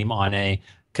his name on a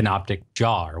canopic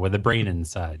jar with a brain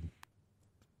inside.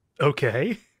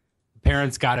 Okay.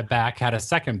 Parents got it back, had a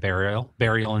second burial,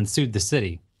 and sued the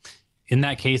city. In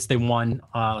that case, they won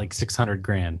like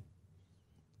 $600,000.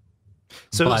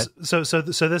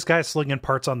 So this guy's slinging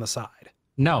parts on the side.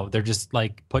 No, they're just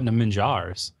like putting them in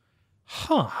jars.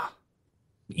 Huh.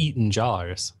 Eating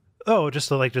jars. Oh,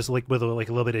 just with a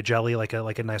little bit of jelly, like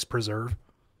a nice preserve.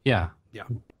 Yeah. Yeah.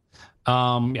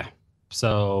 Yeah.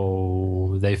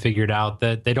 So they figured out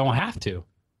that they don't have to.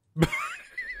 They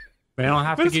don't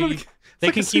have to give.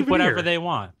 They can keep whatever they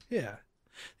want. Yeah.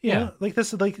 Yeah. Like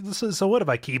this is. So what if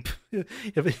I keep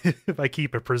if I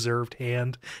keep a preserved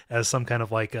hand as some kind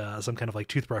of like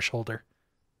toothbrush holder?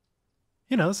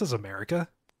 This is America.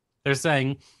 They're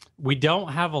saying we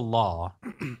don't have a law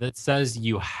that says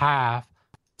you have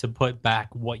to put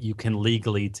back what you can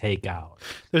legally take out.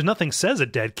 There's nothing says a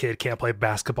dead kid can't play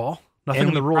basketball. Nothing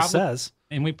in the rule says.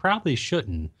 And we probably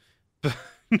shouldn't.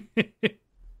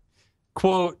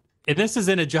 Quote, and this is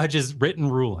in a judge's written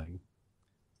ruling.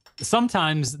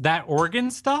 Sometimes that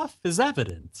organ stuff is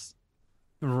evidence.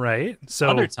 Right. So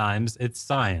other times it's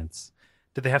science.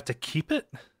 Do they have to keep it?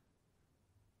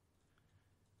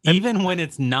 Even when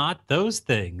it's not those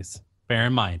things, bear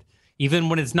in mind, even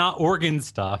when it's not organ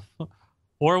stuff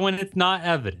or when it's not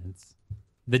evidence,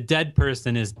 the dead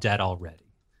person is dead already.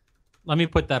 Let me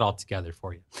put that all together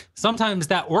for you. Sometimes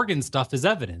that organ stuff is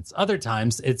evidence. Other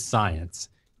times it's science.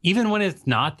 Even when it's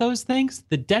not those things,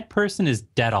 the dead person is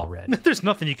dead already. There's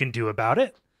nothing you can do about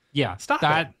it. Yeah. Stop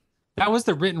it. That was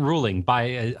the written ruling by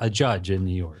a judge in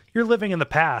New York. You're living in the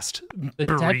past. The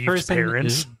dead person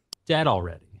is dead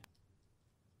already.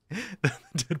 The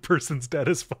dead person's dead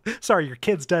as fuck. Sorry, your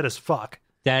kid's dead as fuck.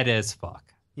 Dead as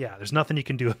fuck. Yeah, there's nothing you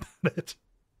can do about it.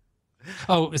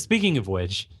 Oh, speaking of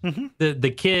which,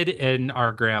 the kid and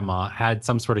our grandma had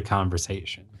some sort of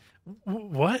conversation.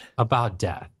 What? About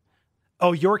death.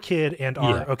 Oh, your kid and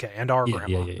our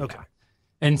grandma. Yeah. Okay.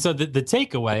 And so the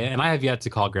takeaway, and I have yet to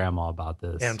call grandma about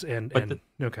this.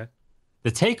 Okay.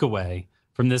 The takeaway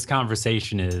from this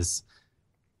conversation is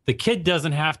the kid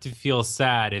doesn't have to feel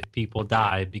sad if people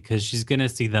die because she's going to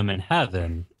see them in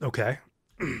heaven. Okay.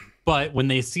 But when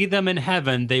they see them in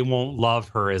heaven, they won't love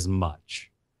her as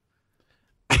much.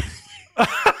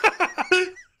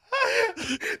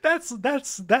 That's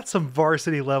some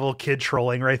varsity level kid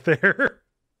trolling right there.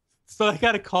 So I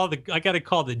got to call the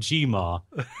Gma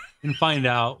and find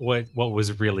out what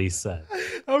was really said.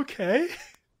 Okay.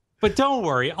 But don't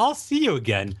worry, I'll see you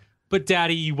again. But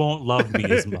Daddy, you won't love me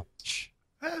as much.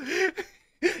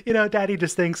 Daddy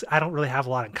just thinks I don't really have a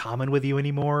lot in common with you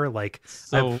anymore.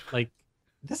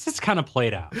 This is kind of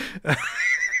played out.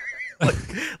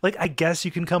 like I guess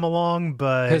you can come along,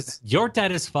 but because you're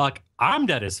dead as fuck, I'm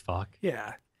dead as fuck.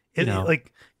 Yeah.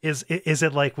 Is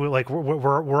it like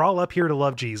we're all up here to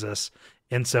love Jesus,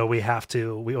 and so we have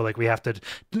to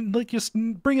just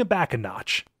bring it back a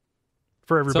notch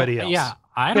for everybody else. Yeah,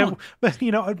 I don't. But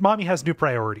mommy has new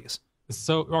priorities.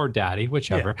 Or daddy,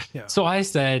 whichever. Yeah. So I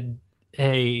said,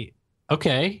 hey,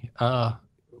 okay,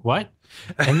 what?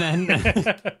 And then,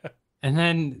 and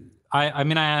then I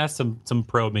mean, I asked some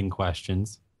probing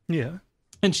questions. Yeah.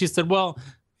 And she said, well,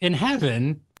 in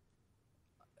heaven,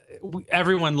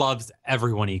 everyone loves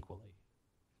everyone equally.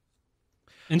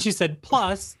 And she said,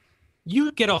 plus,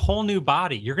 you get a whole new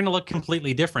body. You're going to look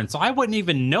completely different. So I wouldn't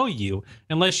even know you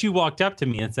unless you walked up to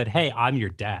me and said, hey, I'm your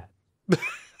dad.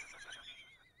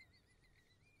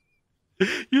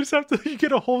 You just have to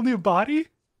get a whole new body?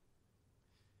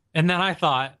 And then I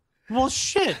thought, well,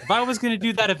 shit, if I was going to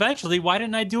do that eventually, why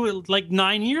didn't I do it like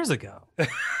 9 years ago?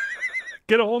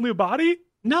 Get a whole new body?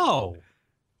 No.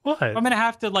 What? I'm going to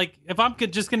have to, like, if I'm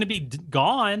just going to be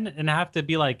gone and have to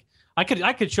be like, I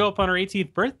could show up on her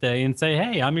 18th birthday and say,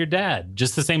 hey, I'm your dad,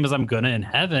 just the same as I'm going to in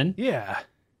heaven. Yeah.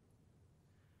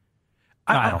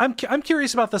 I'm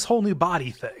curious about this whole new body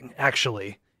thing,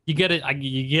 actually. You get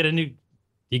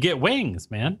wings,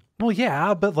 man. Well,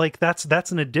 yeah, but like that's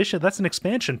an addition. That's an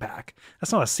expansion pack.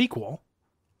 That's not a sequel.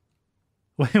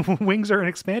 Wings are an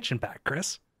expansion pack,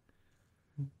 Chris.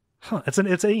 Huh? It's an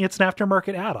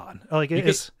aftermarket add-on. Like,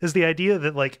 is the idea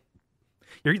that like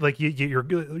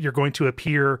you're going to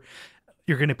appear.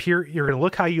 You're going to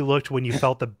look how you looked when you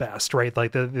felt the best, right?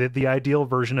 Like the ideal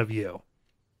version of you.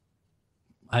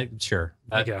 I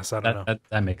guess I don't know.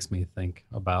 That makes me think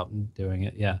about doing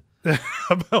it. Yeah.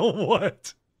 About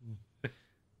what?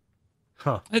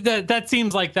 Huh. That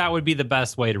seems like that would be the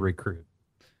best way to recruit.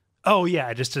 Oh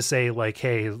yeah, just to say like,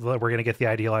 hey, we're gonna get the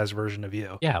idealized version of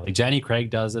you. Yeah, like Jenny Craig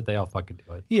does it. They all fucking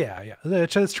do it. Yeah.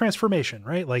 It's transformation,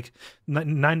 right? Like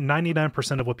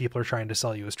 99% of what people are trying to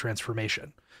sell you is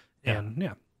transformation. Yeah. And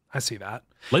yeah, I see that.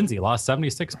 Lindsay lost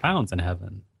 76 pounds in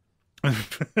heaven.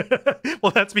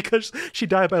 Well, that's because she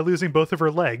died by losing both of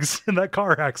her legs in that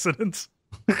car accident.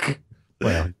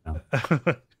 Well, no.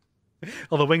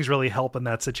 Well, the wings really help in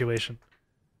that situation.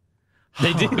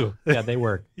 They do. Yeah, they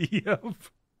work. Yep.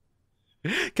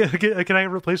 Can I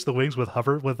replace the wings with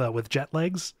jet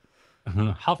legs?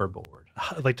 Hoverboard.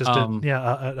 Like just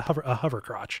a hover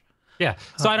crotch. Yeah.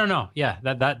 So I don't know. Yeah,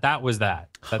 that was that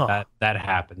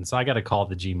happened. So I got to call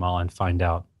the G-Mall and find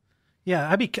out.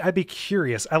 Yeah, I'd be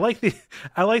curious. I like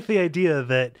the idea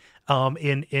that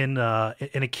in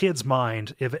a kid's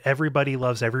mind, if everybody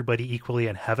loves everybody equally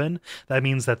in heaven, that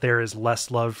means that there is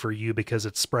less love for you because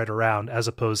it's spread around, as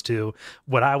opposed to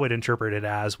what I would interpret it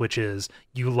as, which is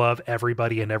you love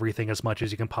everybody and everything as much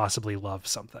as you can possibly love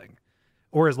something.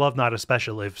 Or is love not as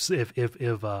special if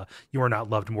you are not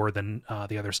loved more than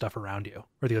the other stuff around you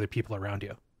or the other people around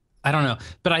you? I don't know,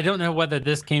 but I don't know whether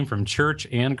this came from church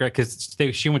and Greg, because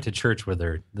she went to church with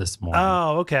her this morning.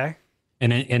 Oh, okay.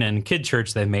 And in kid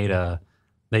church, they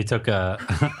took a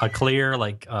clear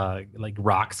like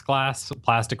rocks glass,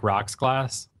 plastic rocks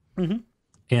glass, mm-hmm.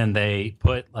 and they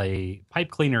put a pipe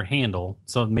cleaner handle,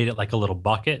 so it made it like a little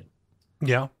bucket.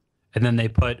 Yeah. And then they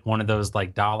put one of those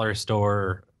like dollar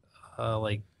store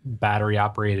like battery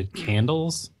operated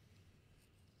candles.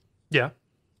 Yeah.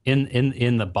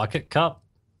 In the bucket cup.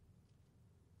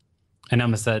 And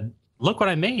Emma said, "Look what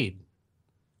I made."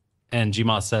 And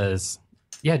Gma says,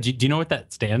 "Yeah, do you know what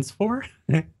that stands for?"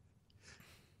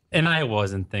 And I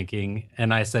wasn't thinking.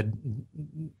 And I said,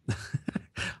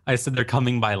 "They're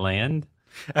coming by land."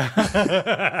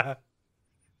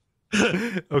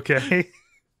 Okay.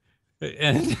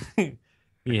 And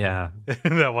yeah.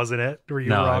 That wasn't it? Were you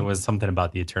no, wrong? It was something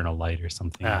about the eternal light or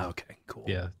something. Ah, okay, cool.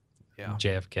 Yeah.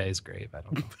 JFK's grave. I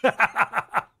don't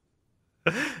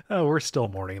know. Oh, we're still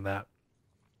mourning that.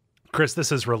 Chris,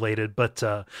 this is related, but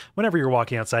whenever you're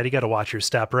walking outside, you got to watch your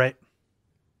step, right?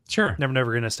 Sure.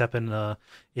 Never going to step in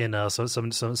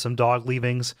some dog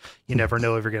leavings. You never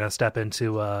know if you're going to step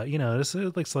into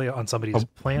just like on somebody's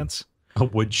plants. A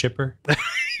wood chipper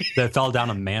that fell down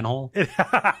a manhole.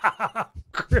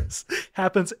 Chris,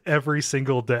 happens every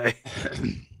single day.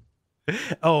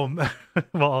 Oh,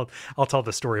 well, I'll tell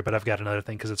the story, but I've got another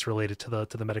thing because it's related to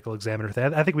the medical examiner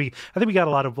thing. I think we got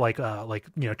a lot of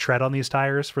tread on these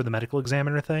tires for the medical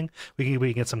examiner thing. We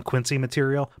can get some Quincy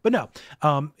material, but no.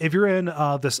 If you're in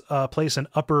this place in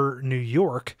Upper New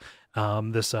York,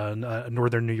 this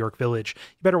northern New York village,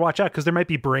 you better watch out because there might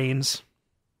be brains.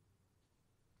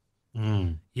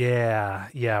 Yeah.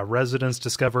 Residents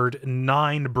discovered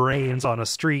 9 brains on a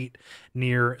street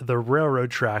near the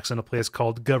railroad tracks in a place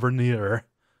called Gouverneur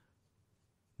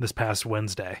this past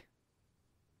Wednesday.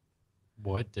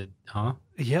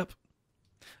 Yep.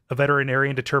 A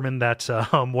veterinarian determined that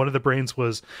one of the brains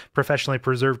was professionally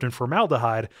preserved in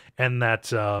formaldehyde, and that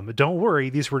don't worry,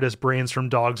 these were just brains from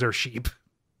dogs or sheep.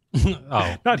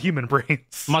 Oh, Not human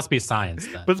brains. must be science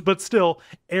then. But still,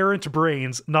 errant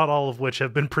brains, not all of which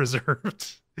have been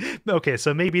preserved. Okay,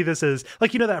 so maybe this is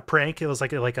like, that prank. It was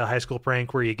like a high school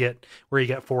prank where you get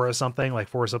four of something, like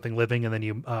four of something living, and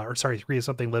then three of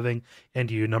something living,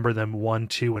 and you number them 1,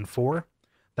 2, and 4.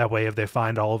 That way, if they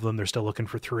find all of them, they're still looking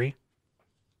for 3.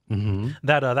 Mm-hmm.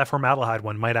 That formaldehyde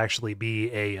one might actually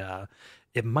be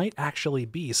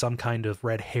some kind of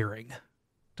red herring.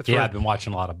 Yeah, I've been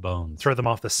watching a lot of Bones. Throw them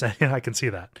off the scent. I can see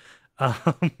that.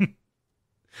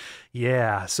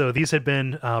 Yeah, so these had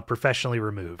been professionally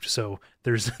removed, so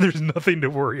there's nothing to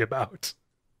worry about.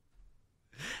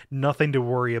 Nothing to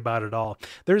worry about at all.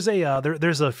 There's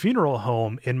a funeral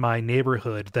home in my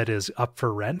neighborhood that is up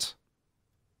for rent.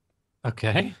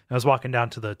 Okay. I was walking down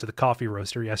to the coffee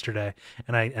roaster yesterday,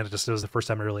 and it was the first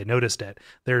time I really noticed it.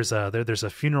 There's a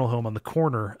funeral home on the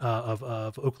corner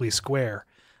of Oakley Square.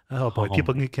 Oh boy,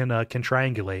 people can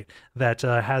triangulate. That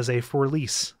has a for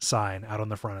lease sign out on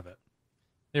the front of it.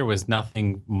 There was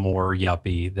nothing more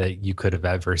yuppie that you could have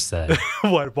ever said.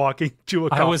 What, walking to a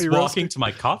coffee roaster? I was walking to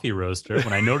my coffee roaster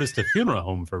when I noticed a funeral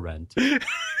home for rent.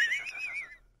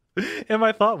 And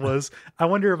my thought was, I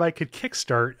wonder if I could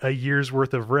kickstart a year's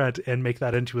worth of rent and make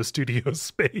that into a studio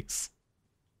space.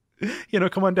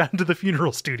 Come on down to the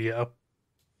funeral studio.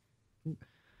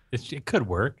 It could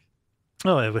work.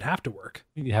 Oh, it would have to work.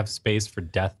 You have space for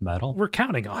death metal. We're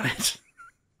counting on it.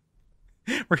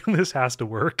 This has to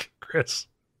work, Chris.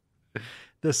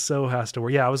 This so has to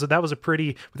work. Yeah,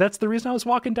 that's the reason I was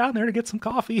walking down there to get some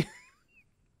coffee.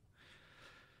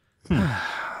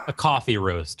 A coffee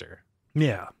roaster.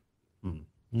 Yeah.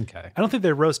 Okay. I don't think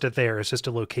they roast it there. It's just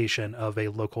a location of a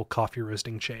local coffee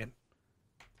roasting chain.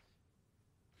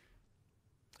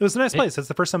 It was a nice place. That's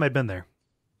the first time I'd been there.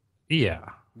 Yeah.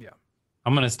 Yeah.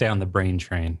 I'm going to stay on the brain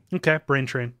train. Okay, brain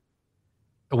train.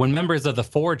 When members of the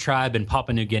Fore tribe in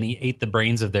Papua New Guinea ate the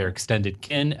brains of their extended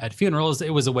kin at funerals, it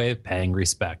was a way of paying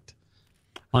respect.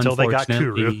 Until they got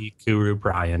Kuru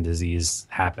prion disease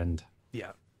happened.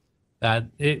 Yeah. That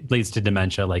it leads to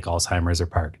dementia like Alzheimer's or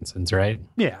Parkinson's, right?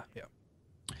 Yeah.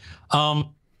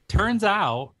 Turns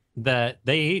out that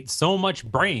they ate so much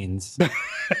brains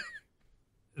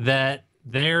that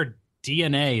their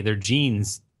DNA, their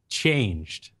genes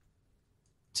changed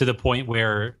to the point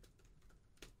where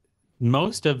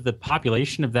most of the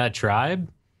population of that tribe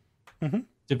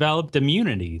developed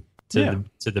immunity to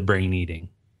the brain eating.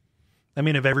 I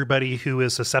mean, if everybody who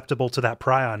is susceptible to that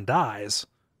prion dies,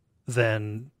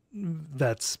 then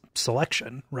that's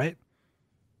selection, right?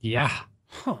 Yeah.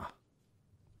 Huh.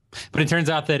 But it turns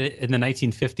out that in the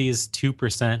 1950s,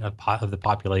 2% of the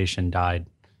population died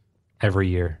every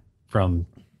year from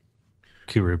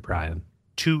Kuru prion.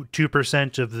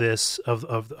 2% of this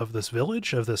of this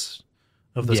village, of this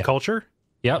culture?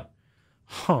 Yep.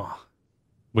 Huh.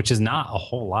 Which is not a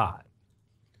whole lot.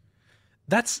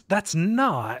 That's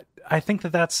not. I think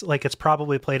that's like, it's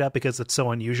probably played out because it's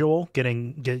so unusual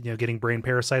getting brain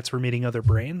parasites from eating other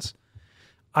brains.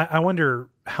 I wonder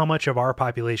how much of our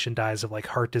population dies of like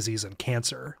heart disease and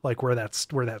cancer, like where that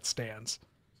stands.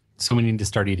 So we need to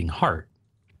start eating heart.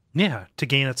 Yeah, to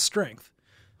gain its strength.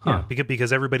 Huh. Yeah,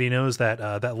 because everybody knows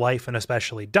that life and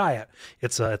especially diet,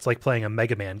 it's like playing a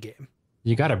Mega Man game.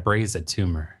 You got to braise a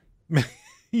tumor.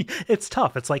 It's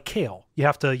tough. It's like kale. You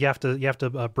have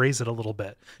to braise it a little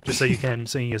bit just so you can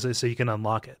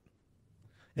unlock it.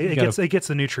 It gets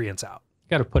the nutrients out. You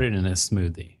got to put it in a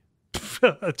smoothie.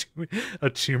 a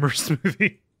tumor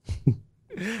smoothie.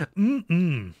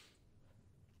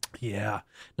 Yeah.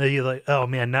 Now you like, oh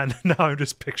man, now I'm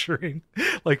just picturing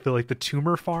like the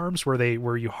tumor farms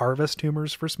where you harvest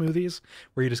tumors for smoothies,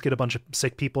 where you just get a bunch of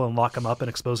sick people and lock them up and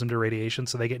expose them to radiation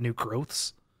so they get new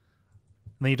growths.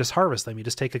 And then you just harvest them. You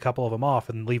just take a couple of them off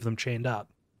and leave them chained up.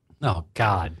 Oh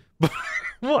God.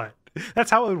 What? That's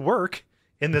how it would work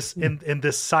in this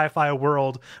sci-fi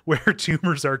world where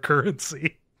tumors are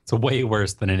currency. It's way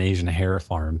worse than an Asian hair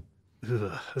farm.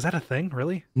 Ugh. Is that a thing,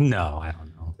 really? No, I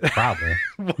don't know. Probably.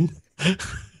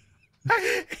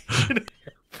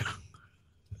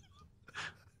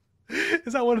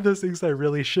 Is that one of those things that I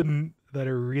really shouldn't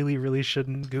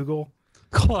Google?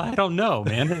 Well, I don't know,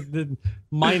 man.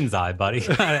 Mind's eye, buddy.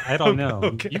 I don't know.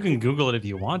 Okay. You can Google it if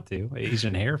you want to.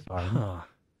 Asian hair farm. Huh.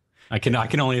 I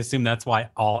can only assume that's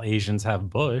why all Asians have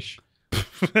bush.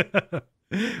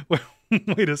 Well,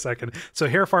 wait a second. So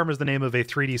Hair Farm is the name of a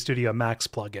 3D Studio Max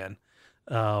plugin.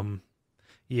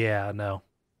 Yeah, no.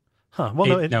 Huh.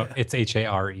 Well, no, it's HARE.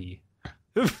 HAR.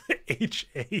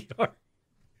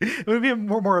 It would be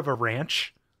more of a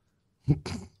ranch.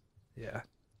 Yeah.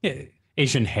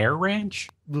 Asian Hair Ranch?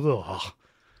 Ugh.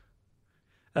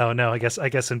 Oh no, I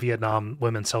guess in Vietnam,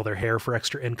 women sell their hair for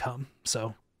extra income.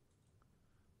 So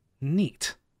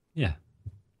neat. Yeah.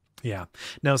 Yeah.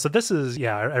 No, so this is,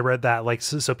 yeah, I read that, like,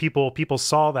 so people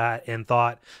saw that and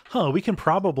thought, we can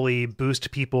probably boost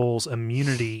people's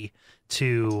immunity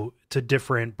to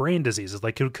different brain diseases.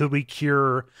 Like, could we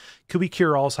cure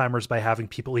Alzheimer's by having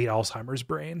people eat Alzheimer's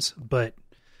brains? But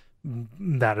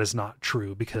that is not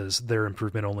true, because their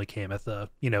improvement only came at the,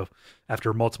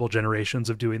 after multiple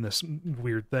generations of doing this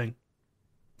weird thing.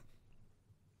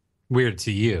 Weird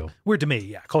to you. Weird to me,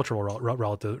 yeah. Cultural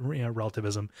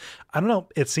relativism. I don't know.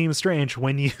 It seems strange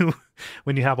when you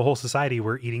have a whole society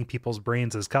where eating people's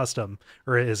brains is custom,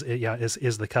 or is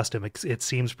the custom. It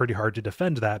seems pretty hard to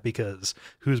defend that, because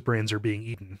whose brains are being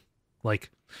eaten? Like,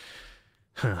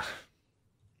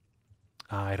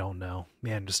 I don't know,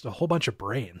 man. Just a whole bunch of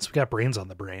brains. We got brains on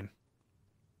the brain.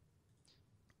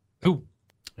 Ooh,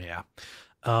 yeah.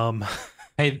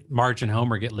 Hey, Marge and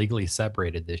Homer get legally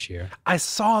separated this year. I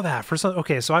saw that for some.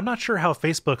 Okay, so I'm not sure how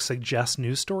Facebook suggests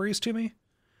news stories to me,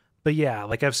 but yeah,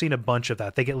 like I've seen a bunch of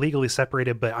that. They get legally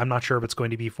separated, but I'm not sure if it's going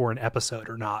to be for an episode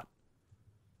or not.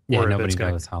 Yeah, or nobody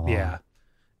knows how long. Yeah,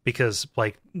 because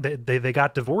like they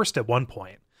got divorced at one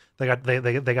point. They got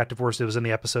divorced. It was in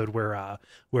the episode where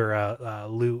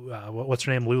what's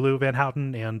her name, Lulu Van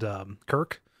Houten and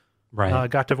Kirk, right,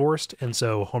 got divorced, and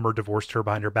so Homer divorced her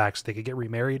behind her back so they could get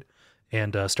remarried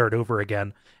and start over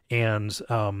again. And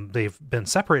they've been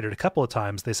separated a couple of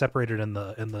times. They separated in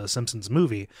the Simpsons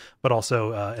movie, but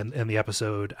also in the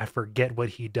episode, I forget what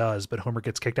he does, but Homer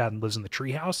gets kicked out and lives in the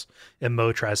treehouse, and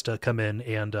Moe tries to come in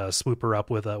and swoop her up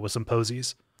with some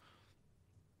posies.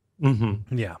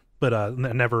 Mm-hmm. Yeah, but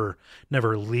never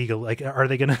legal. Like, are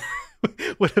they gonna?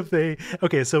 What if they?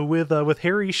 Okay, so with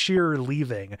Harry Shearer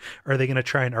leaving, are they gonna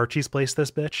try and Archie's place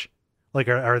this bitch? Like,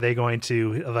 are they going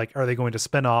to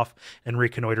spin off and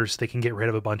reconnoiter so they can get rid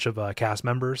of a bunch of cast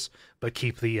members, but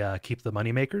keep the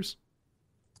money makers?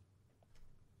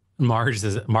 Marge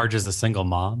is a single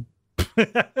mom.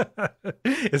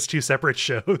 It's two separate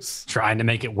shows trying to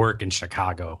make it work in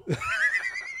Chicago.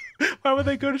 Why would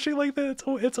they go to shit like that?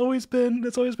 It's always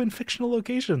been fictional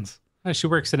locations. She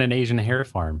works at an Asian hair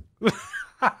farm.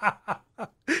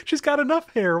 She's got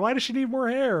enough hair. Why does she need more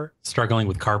hair? Struggling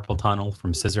with carpal tunnel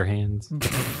from scissor hands.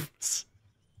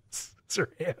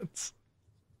 Scissor hands.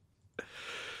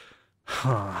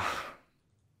 Huh.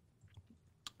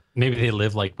 Maybe they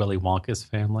live like Willy Wonka's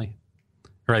family.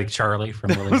 Or like Charlie from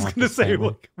Willy Wonka's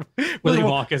family. Willy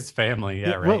Wonka's family,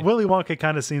 yeah, right. Willy Wonka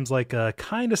kind of seems like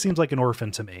an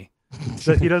orphan to me.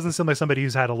 He doesn't seem like somebody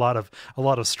who's had a lot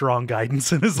of strong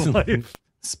guidance in his life.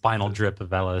 Spinal drip of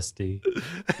LSD.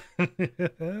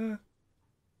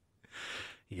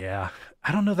 Yeah.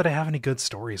 I don't know that I have any good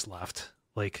stories left.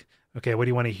 Like, okay, what do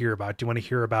you want to hear about? Do you want to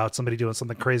hear about somebody doing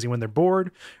something crazy when they're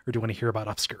bored, or do you want to hear about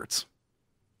upskirts?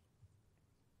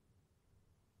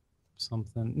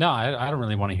 Something. No, I don't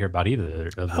really want to hear about either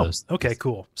of those. Okay,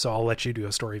 cool. So I'll let you do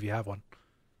a story if you have one.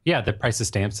 Yeah, the price of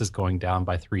stamps is going down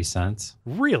by 3 cents.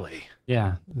 Really?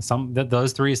 Yeah,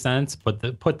 those 3 cents put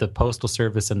the postal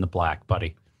service in the black,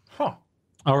 buddy. Huh.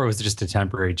 Or it was just a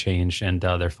temporary change, and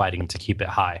they're fighting to keep it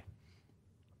high.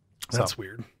 That's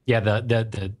weird. Yeah,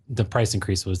 the price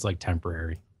increase was like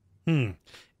temporary.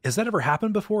 Has that ever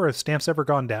happened before? Have stamps ever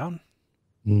gone down?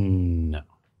 No.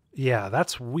 Yeah,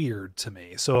 that's weird to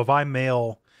me. So if I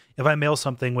mail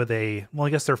something with I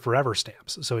guess they're forever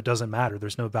stamps, so it doesn't matter.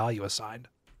 There's no value assigned.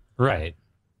 Right.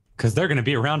 Because they're going to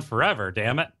be around forever,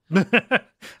 damn it.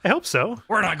 I hope so.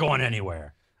 We're not going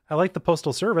anywhere. I like the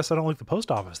postal service. I don't like the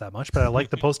post office that much, but I like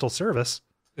the postal service.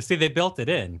 See, they built it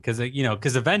in because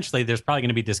eventually there's probably going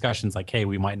to be discussions like, hey,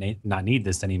 we might not need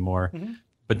this anymore. Mm-hmm.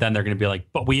 But then they're going to be like,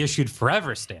 but we issued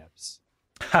forever stamps.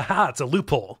 Haha, it's a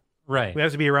loophole. Right. We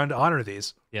have to be around to honor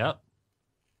these. Yep.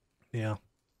 Yeah.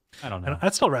 I don't know.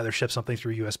 I'd still rather ship something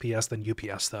through USPS than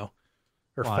UPS, though.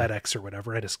 Or Why? FedEx or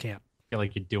whatever. I just can't. Feel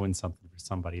like you're doing something for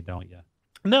somebody, don't you?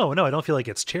 No, I don't feel like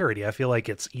it's charity. I feel like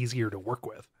it's easier to work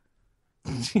with.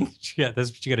 Yeah,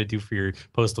 that's what you got to do for your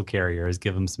postal carrier is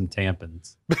give them some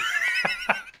tampons.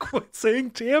 Quit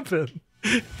saying tampon.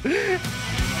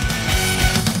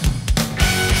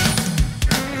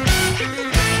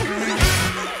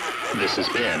 This has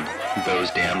been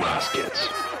Those Damn Ross Kids.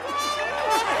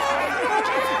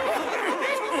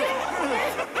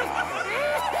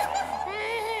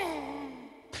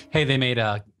 Hey, they made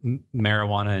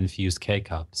marijuana-infused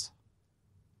K-Cups.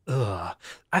 Ugh.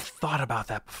 I've thought about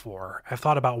that before. I've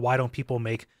thought about why don't people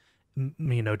make,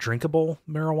 drinkable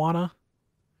marijuana?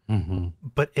 Mm-hmm.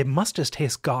 But it must just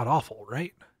taste god-awful,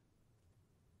 right?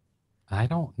 I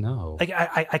don't know. Like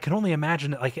I can only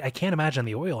imagine, like I can't imagine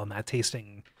the oil in that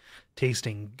tasting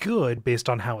good based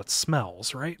on how it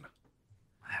smells, right?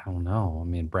 I don't know. I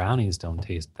mean, brownies don't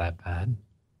taste that bad.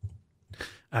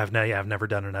 I've never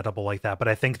done an edible like that, but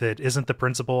I think that isn't the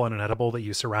principle on an edible that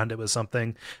you surround it with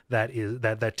something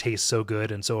that tastes so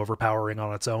good and so overpowering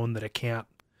on its own that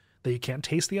you can't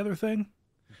taste the other thing.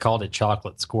 Called it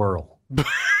chocolate squirrel.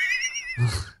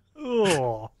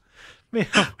 Oh man,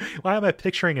 why am I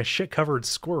picturing a shit-covered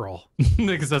squirrel?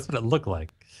 Because that's what it looked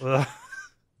like.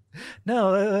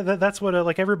 No, that's what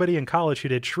like everybody in college who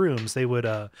did shrooms, they would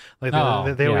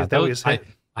they always hit.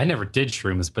 I never did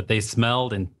shrooms, but they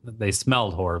smelled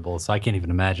horrible, so I can't even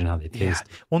imagine how they taste.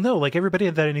 Yeah. Well, no, like everybody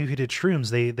that I knew who did shrooms,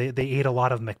 they ate a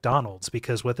lot of McDonald's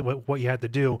because what you had to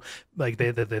do, like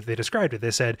they described it.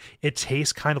 They said it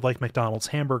tastes kind of like McDonald's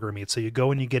hamburger meat. So you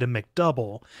go and you get a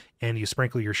McDouble and you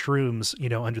sprinkle your shrooms,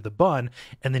 under the bun,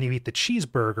 and then you eat the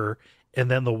cheeseburger,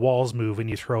 and then the walls move and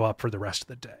you throw up for the rest of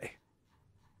the day.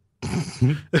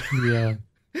 Yeah,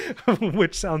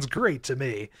 which sounds great to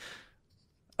me.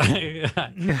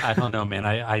 I don't know, man.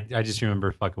 I just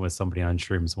remember fucking with somebody on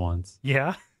shrooms once.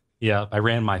 Yeah. Yeah. I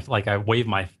waved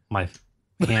my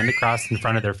hand across in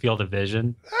front of their field of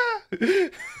vision.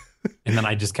 And then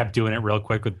I just kept doing it real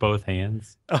quick with both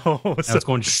hands. Oh, I was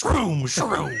going shroom,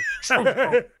 shroom,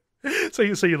 shroom.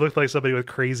 So you looked like somebody with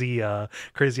crazy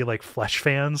like flesh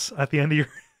fans at the end of your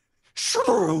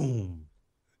shroom.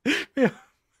 Yeah.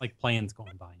 Like planes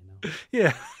going by,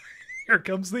 Yeah. Here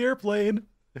comes the airplane.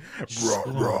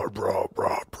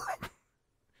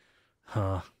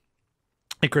 Huh.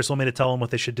 Hey, Chris, want me to tell them what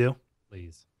they should do?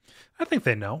 Please. I think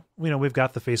they know. We've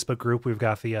got the Facebook group, we've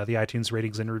got the iTunes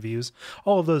ratings and reviews.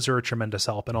 All of those are a tremendous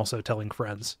help, and also telling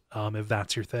friends, if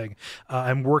that's your thing.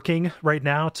 I'm working right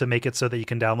now to make it so that you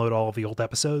can download all of the old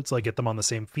episodes, like get them on the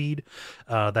same feed.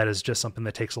 That is just something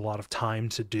that takes a lot of time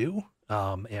to do.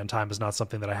 And time is not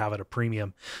something that I have at a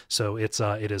premium. So it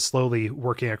is slowly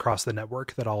working across the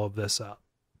network that all of this,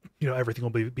 everything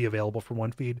will be available from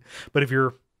one feed. But if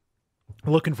you're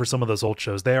looking for some of those old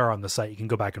shows, they are on the site. You can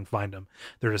go back and find them.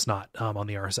 They're just not on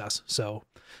the RSS. So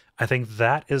I think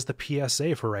that is the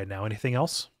PSA for right now. Anything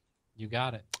else? You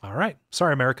got it. All right.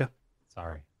 Sorry, America.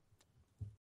 Sorry.